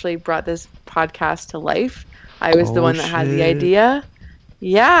who actually brought this podcast to life? I was the one that had the idea.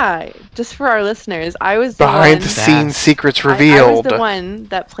 Yeah, just for our listeners, I was the Behind one, the scenes secrets I was revealed. the one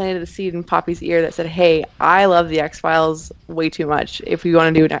that planted the seed in Poppy's ear that said, "Hey, I love the X-Files way too much. If we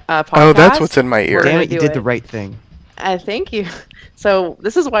want to do a podcast." Oh, that's what's in my ear. We're Damn gonna it, you do did it. the right thing. Thank you. So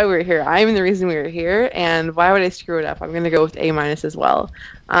this is why we're here. I'm the reason we're here, and why would I screw it up? I'm gonna go with A- as well.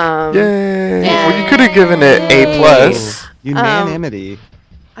 Yay! Well, you could have given it A+. Unanimity.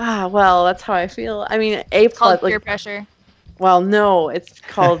 Well, that's how I feel. I mean, A+. Called peer pressure. Well, no, it's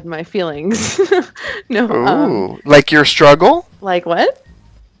called my feelings. No. Ooh, like your struggle? Like what?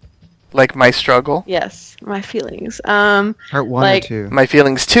 Like my struggle? Yes, my feelings. Part 1 like- or 2? My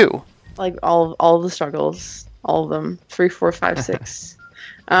feelings too. Like all the struggles, all of them, 3, 4, 5, 6.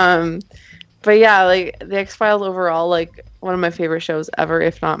 But yeah, like the X-Files overall, like one of my favorite shows ever,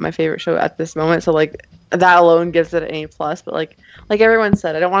 if not my favorite show at this moment. So like that alone gives it an A+. But like everyone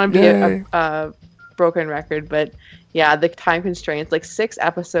said, I don't want to be a broken record, but yeah, the time constraints. Like 6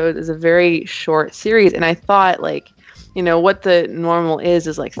 episodes is a very short series, and I thought like, you know, what the normal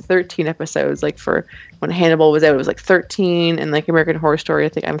is like 13 episodes. Like for when Hannibal was out, it was like 13, and like American Horror Story, I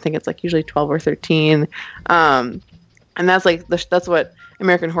think it's like usually 12 or 13. And that's like that's what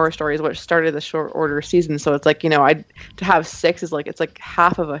American Horror Story is, what started the short order season. So it's like, you know, to have 6 is like, it's like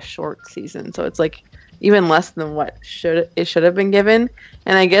half of a short season. So it's like even less than what should have been given.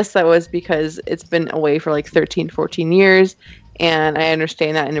 And I guess that was because it's been away for like 13, 14 years. And I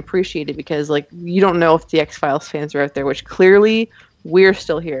understand that and appreciate it, because like you don't know if the X-Files fans are out there, which clearly we're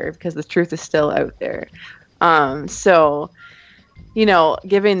still here because the truth is still out there. So, you know,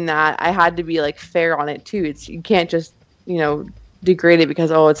 given that, I had to be like fair on it too. You can't just, you know, degrade it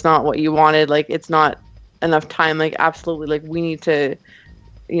because, oh, it's not what you wanted. Like it's not enough time. Like absolutely, like we need to,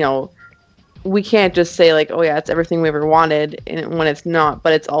 you know, we can't just say like, oh yeah, it's everything we ever wanted, and when it's not.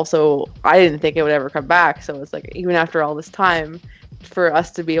 But it's also, I didn't think it would ever come back. So it's like, even after all this time, for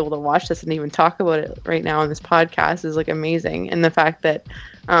us to be able to watch this and even talk about it right now on this podcast is like amazing. And the fact that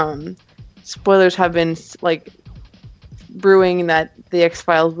spoilers have been like brewing that the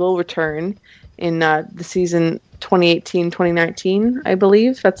X-Files will return in the season 2018-2019, I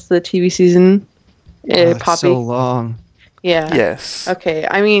believe. That's the TV season. Poppy. So long. Yeah. Yes. Okay.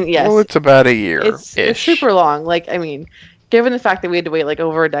 I mean, yes. Well, it's about a year. It's super long. Like, I mean, given the fact that we had to wait like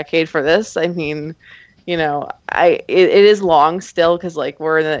over a decade for this, I mean, you know, it is long still, because like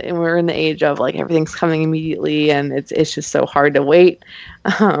we're in the age of like everything's coming immediately, and it's just so hard to wait.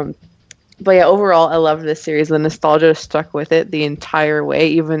 But yeah, overall, I loved this series. The nostalgia stuck with it the entire way,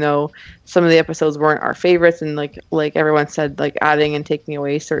 even though some of the episodes weren't our favorites, and like everyone said, like adding and taking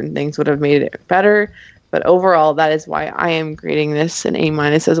away certain things would have made it better. But overall, that is why I am grading this an A-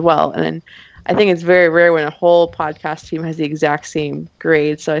 as well. And I think it's very rare when a whole podcast team has the exact same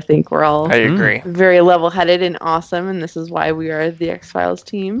grade. So I think we're all I agree. very level-headed and awesome, and this is why we are the X-Files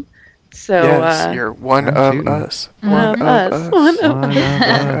team. So yes, you're one of us. One of us. One of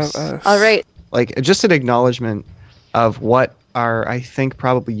us. All right. Like, just an acknowledgement of what our, I think,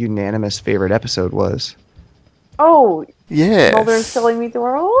 probably unanimous favorite episode was. Oh, yes. Mulder and Scully Meet the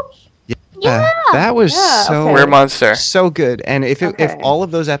World? Yeah. That was okay. We're Monster. so good. And if Okay. all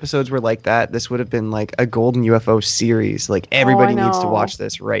of those episodes were like that, this would have been like a golden UFO series. Like, everybody needs to know. watch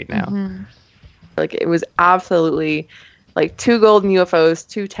this right now. Mhm. Like, it was absolutely like 2 golden UFOs,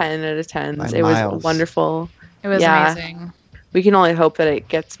 2 10 out of 10s. By It was miles. wonderful. It was Yeah. amazing. We can only hope that it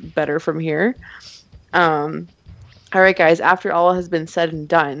gets better from here. All right, guys, after all has been said and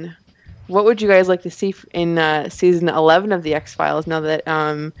done, what would you guys like to see in season 11 of the X-Files, now that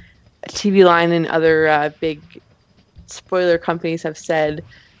TV Line and other big spoiler companies have said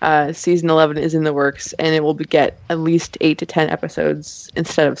season 11 is in the works, and it will get at least 8 to 10 episodes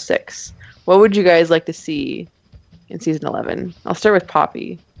instead of 6? What would you guys like to see in season 11? I'll start with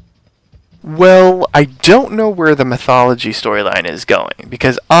Poppy. Well, I don't know where the mythology storyline is going,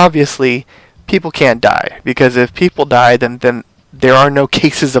 because obviously people can't die, because if people die, then there are no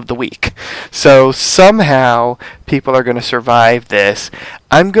cases of the week. So somehow people are going to survive this.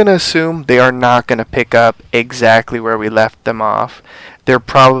 I'm going to assume they are not going to pick up exactly where we left them off. They're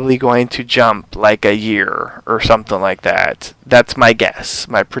probably going to jump like a year or something like that. That's my guess,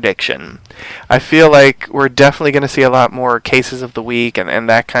 my prediction. I feel like we're definitely going to see a lot more cases of the week and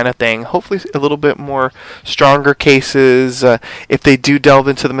that kind of thing. Hopefully a little bit more stronger cases. If they do delve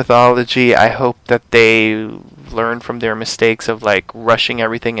into the mythology, I hope that they learn from their mistakes of like rushing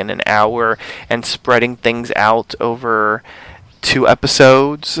everything in an hour and spreading things out over 2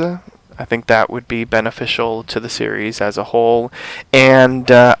 episodes. I think that would be beneficial to the series as a whole. And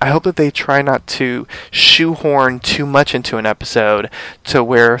I hope that they try not to shoehorn too much into an episode to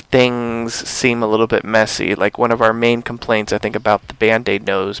where things seem a little bit messy. Like one of our main complaints, I think, about the Band-Aid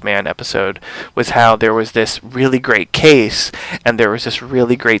Nose Man episode was how there was this really great case and there was this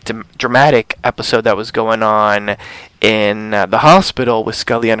really great dramatic episode that was going on, in the hospital with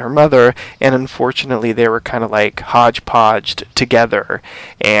Scully and her mother, and unfortunately they were kind of like hodgepodged together,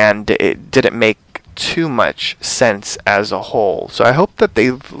 and it didn't make too much sense as a whole. So I hope that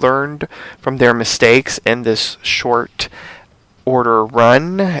they've learned from their mistakes in this short order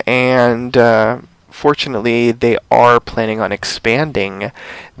run, and fortunately they are planning on expanding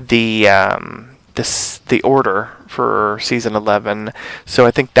the order for season 11, so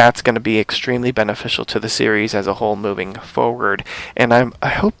I think that's going to be extremely beneficial to the series as a whole moving forward, and I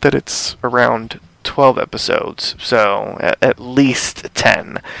hope that it's around 12 episodes, so at least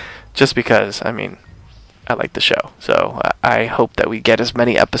 10, just because, I mean, I like the show, so I hope that we get as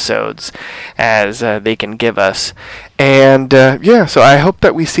many episodes as they can give us, and so I hope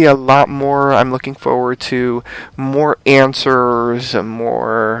that we see a lot more. I'm looking forward to more answers,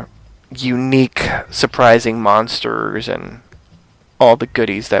 more unique, surprising monsters, and all the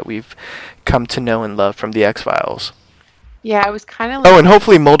goodies that we've come to know and love from the X-Files. Yeah, I was kind of like... Oh, and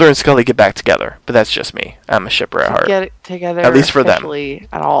hopefully Mulder and Scully get back together, but that's just me. I'm a shipper at heart. Get it together, at least for them.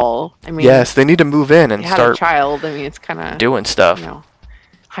 At all. I mean, yes, they need to move in and they start had a child. I mean, it's kind of doing stuff.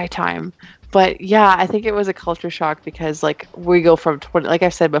 High time. But yeah, I think it was a culture shock because like we go from 20, like I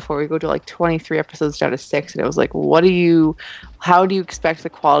said before, we go to like 23 episodes down to 6, and it was like, how do you expect the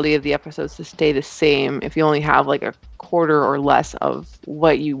quality of the episodes to stay the same if you only have like a quarter or less of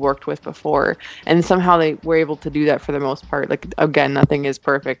what you worked with before? And somehow they were able to do that for the most part. Like, again, nothing is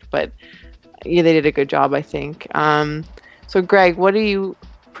perfect, but yeah, they did a good job, I think. So Greg, what are you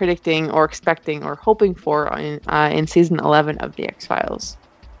predicting or expecting or hoping for in season 11 of the X-Files?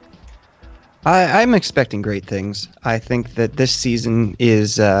 I'm expecting great things. I think that this season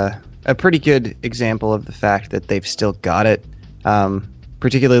is a pretty good example of the fact that they've still got it,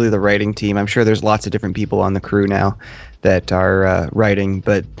 particularly the writing team. I'm sure there's lots of different people on the crew now that are writing,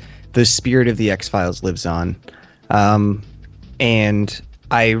 but the spirit of the X-Files lives on. And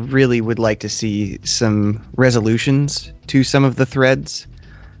I really would like to see some resolutions to some of the threads,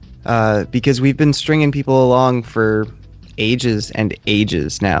 because we've been stringing people along for ages and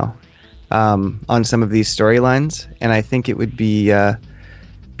ages now. On some of these storylines, and I think it would be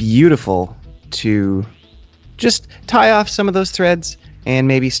beautiful to just tie off some of those threads and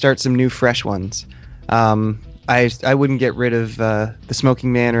maybe start some new fresh ones. I wouldn't get rid of the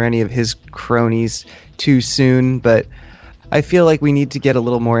Smoking Man or any of his cronies too soon, but I feel like we need to get a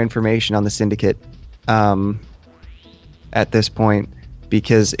little more information on the Syndicate at this point,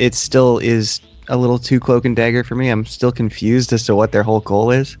 because it still is a little too cloak and dagger for me. I'm still confused as to what their whole goal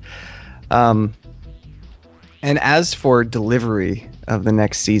is. And as for delivery of the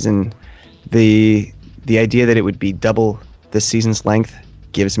next season, the idea that it would be double this season's length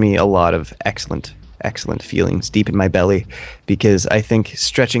gives me a lot of excellent feelings deep in my belly, because I think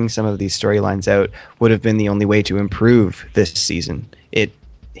stretching some of these storylines out would have been the only way to improve this season. It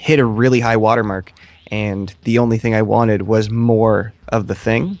hit a really high watermark, and the only thing I wanted was more of the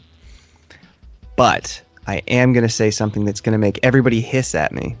thing. But I am going to say something that's going to make everybody hiss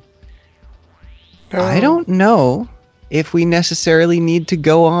at me. I don't know if we necessarily need to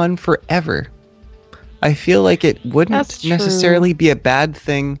go on forever. I feel like it wouldn't necessarily be a bad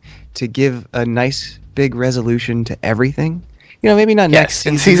thing to give a nice big resolution to everything. You know, maybe not next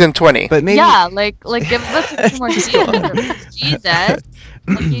season, in season 20. But maybe give us a few more seasons. Jesus.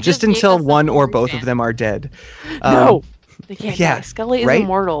 Just until one or both of them are dead. No, they can't die. Scully is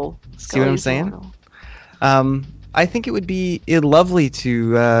immortal. See what I'm saying? I think it would be lovely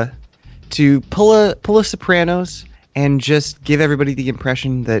to pull a Sopranos and just give everybody the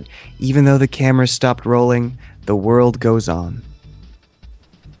impression that even though the cameras stopped rolling, the world goes on.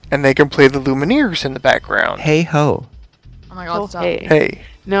 And they can play the Lumineers in the background. Hey ho. Oh my god, stop. Hey.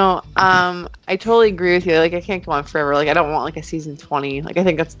 No, I totally agree with you. Like, I can't go on forever. Like, I don't want like a season 20. Like, I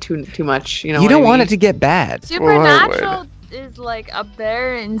think that's too much. You know, you don't want it to get bad. Supernatural is like up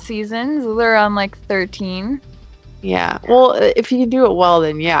there in seasons. They're on like 13. Yeah, well, if you can do it well,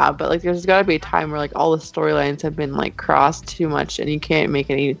 then yeah, but like there's got to be a time where like all the storylines have been like crossed too much, and you can't make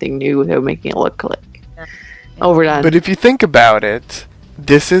anything new without making it look like overdone. But if you think about it,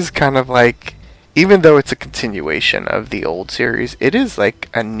 this is kind of like, even though it's a continuation of the old series, it is like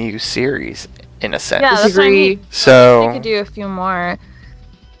a new series in a sense. Yeah, that's what I mean. So they could do a few more.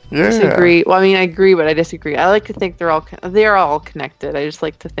 Yeah. Disagree. Well, I mean, I agree, but I disagree. I like to think they're all connected. I just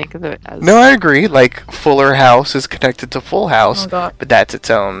like to think of it as... No, I agree. Like, Fuller House is connected to Full House, but that's its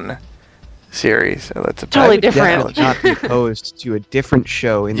own series. So that's totally different. Not be opposed to a different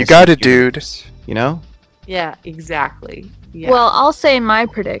show in you got it, dude. You know? Yeah, exactly. Yeah. Well, I'll say my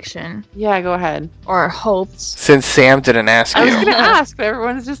prediction. Yeah, go ahead. Or hopes. Since Sam didn't ask you. I was going to ask, but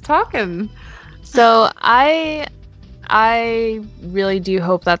everyone's just talking. So, I I really do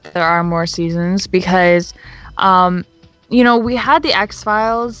hope that there are more seasons because, we had the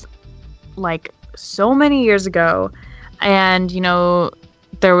X-Files like so many years ago, and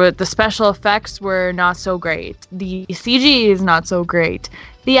the special effects were not so great. The CG is not so great.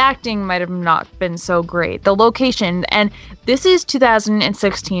 The acting might have not been so great. The location, and this is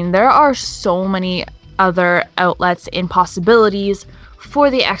 2016. There are so many other outlets and possibilities for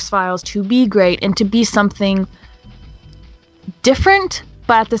the X-Files to be great and to be something different,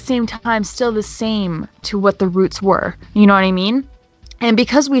 but at the same time still the same to what the roots were. You know what I mean? And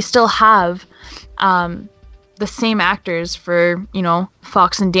because we still have the same actors for,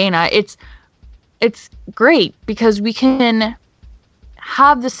 Fox and Dana, it's great because we can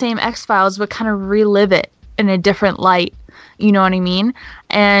have the same X-Files but kind of relive it in a different light. You know what I mean?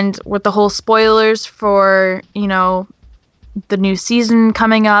 And with the whole spoilers for, the new season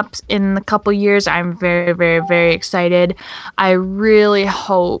coming up in a couple years, I'm very, very, very excited. I really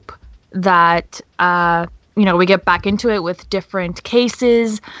hope that, we get back into it with different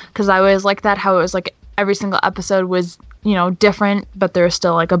cases, because I always like that, how it was like every single episode was, different, but there's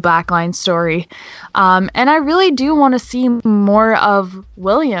still like a backline story. And I really do want to see more of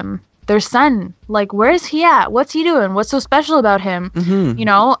William, their son. Like, where is he at? What's he doing? What's so special about him?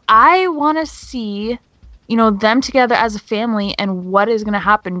 Mm-hmm. I want to see them together as a family and what is going to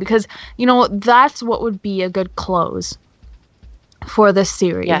happen, because, that's what would be a good close for this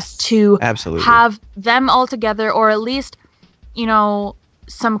series. Yes, to absolutely have them all together, or at least,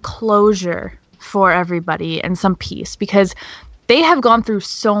 some closure for everybody and some peace, because they have gone through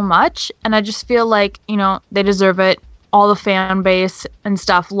so much, and I just feel like, they deserve it. All the fan base and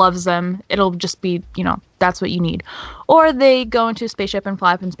stuff loves them. It'll just be, that's what you need. Or they go into a spaceship and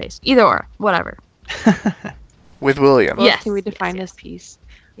fly up in space. Either or, whatever. With William. What Yes. can we define as peace?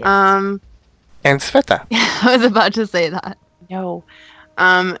 Yes. And Sveta. I was about to say that. No.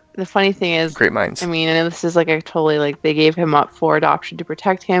 The funny thing is, Great minds. I mean, I know this is like a totally like they gave him up for adoption to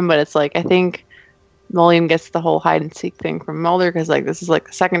protect him, but it's like I think William gets the whole hide and seek thing from Mulder, because like this is like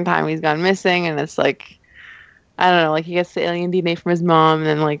the second time he's gone missing, and it's like I don't know, like he gets the alien DNA from his mom, and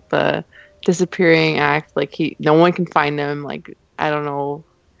then like the disappearing act, like no one can find him. Like I don't know.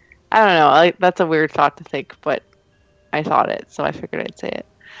 Like that's a weird thought to think, but I thought it, so I figured I'd say it.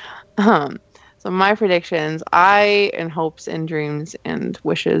 So my predictions, in hopes and dreams and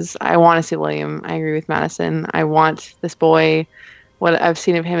wishes, I want to see William. I agree with Madison. I want this boy. What I've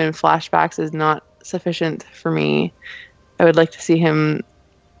seen of him in flashbacks is not sufficient for me. I would like to see him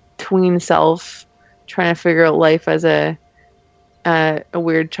tween self, trying to figure out life as a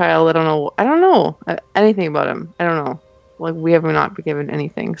weird child. I don't know anything about him. I don't know. Like we have not been given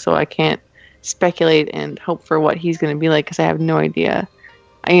anything, so I can't speculate and hope for what he's going to be like, because I have no idea.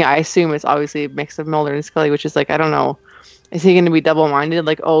 I assume it's obviously a mix of Mulder and Scully, which is like, I don't know. Is he going to be double-minded?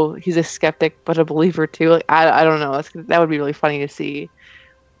 Like, oh, he's a skeptic but a believer too? Like, I don't know. That would be really funny to see.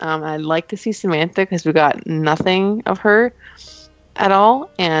 I'd like to see Samantha, because we got nothing of her at all.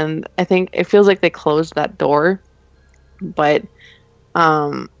 And I think it feels like they closed that door. But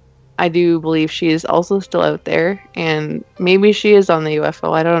I do believe she is also still out there. And maybe she is on the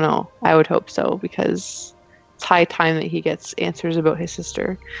UFO. I don't know. I would hope so, because it's high time that he gets answers about his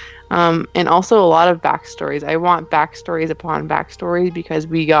sister. And also a lot of backstories. I want backstories upon backstories, because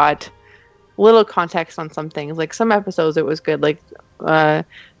we got little context on some things. Like some episodes it was good, like Were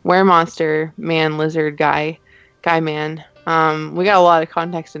Monster, Man, Lizard, Guy Man. We got a lot of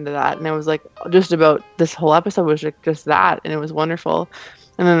context into that, and it was like just about this whole episode was just that, and it was wonderful.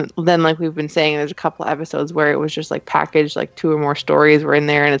 And then like we've been saying, there's a couple of episodes where it was just like packaged, like 2 or more stories were in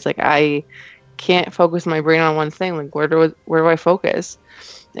there, and it's like I can't focus my brain on one thing. Like where do I focus?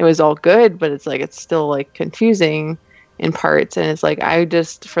 It was all good, but it's like it's still like confusing in parts, and it's like I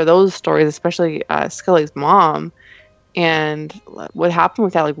just, for those stories, especially Scully's mom and what happened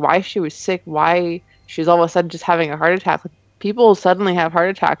with that, like why she was sick, why she was all of a sudden just having a heart attack. Like, people suddenly have heart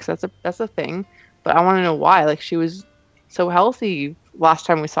attacks. That's a thing, but I want to know why. Like she was so healthy last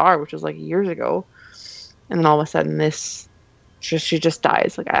time we saw her, which was like years ago, and then all of a sudden she just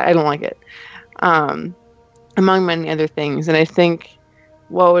dies. Like I don't like it. Among many other things, and I think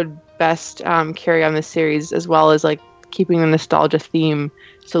what would best carry on this series, as well as like keeping the nostalgia theme,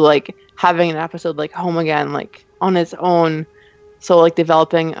 so like having an episode like Home Again, like on its own, so like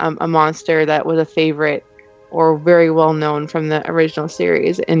developing a monster that was a favorite or very well known from the original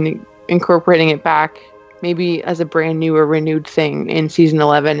series and incorporating it back maybe as a brand new or renewed thing in season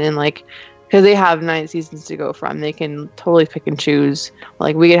 11, and like because they have 9 seasons to go from, they can totally pick and choose.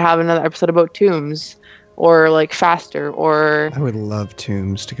 Like we could have another episode about Tombs, or like Faster, or I would love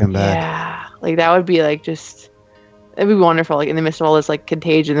Tombs to come back. Yeah, like that would be like just it'd be wonderful. Like in the midst of all this like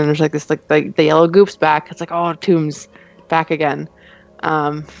contagion, and there's like this like the yellow goop's back. It's like, oh, Tombs back again,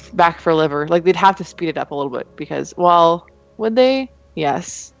 back for liver. Like they'd have to speed it up a little bit because, well, would they?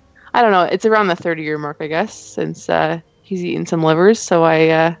 Yes. I don't know. It's around the 30-year mark, I guess, since he's eaten some livers. So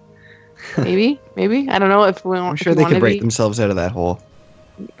I maybe I don't know if we. I'm sure they could break themselves out of that hole.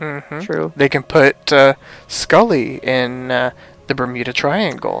 Mm-hmm. True. They can put Scully in the Bermuda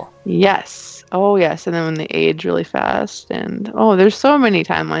Triangle. Yes. Oh, yes. And then when they age really fast, and there's so many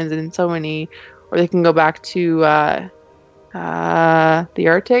timelines and so many, or they can go back to the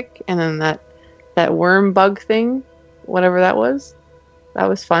Arctic, and then that worm bug thing, whatever that was. That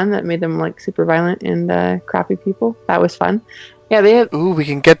was fun. That made them like super violent and crappy people. That was fun. Yeah, they have. Ooh, we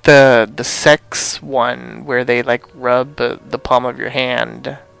can get the sex one where they like rub the palm of your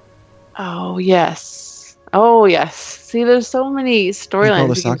hand. Oh yes. Oh yes. See, there's so many storylines. All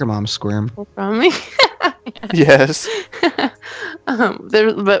the soccer moms squirm. From me. Yes.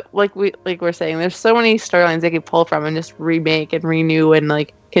 But we're saying, there's so many storylines they could pull from and just remake and renew and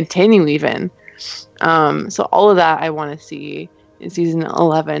like continue even. So all of that I want to see in season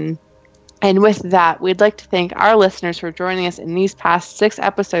 11. And with that, we'd like to thank our listeners for joining us in these past 6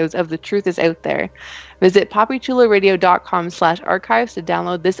 episodes of The Truth Is Out There. Visit poppychularadio.com/archives to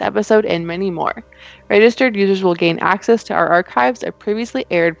download this episode and many more. Registered users will gain access to our archives of previously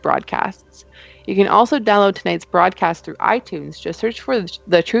aired broadcasts. You can also download tonight's broadcast through iTunes. Just search for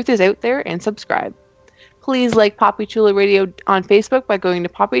The Truth Is Out There and subscribe. Please like Poppy Chula Radio on Facebook by going to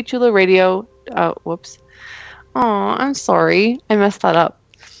Poppy Chula Radio. Whoops. Oh, I'm sorry. I messed that up.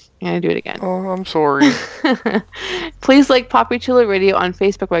 I'm going to do it again. Oh, I'm sorry. Please like Poppy Chula Radio on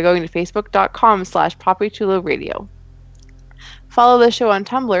Facebook by going to facebook.com/poppychularadio. Follow the show on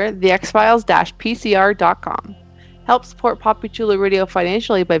Tumblr, thexfiles-pcr.com. Help support Poppy Chula Radio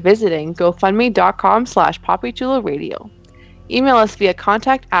financially by visiting gofundme.com/poppychularadio. Email us via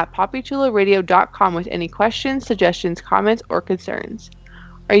contact@poppychularadio.com with any questions, suggestions, comments, or concerns.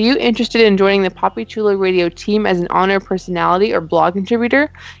 Are you interested in joining the Poppy Chula Radio team as an on-air personality or blog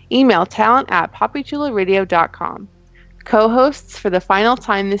contributor? Email talent@poppychularadio.com. Co-hosts for the final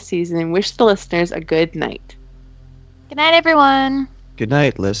time this season and wish the listeners a good night. Good night, everyone. Good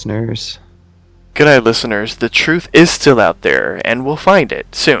night, listeners. Good night, listeners. The truth is still out there, and we'll find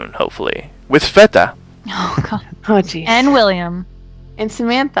it soon, hopefully. With Feta. Oh, God. Oh, jeez. And William. And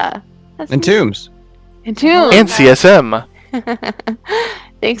Samantha. That's And me. Tombs. And Tombs. And CSM.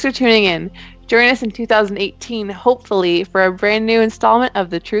 Thanks for tuning in. Join us in 2018, hopefully, for a brand new installment of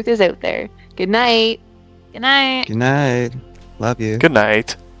The Truth Is Out There. Good night. Good night. Good night. Love you. Good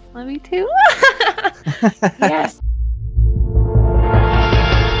night. Love you too. Yes.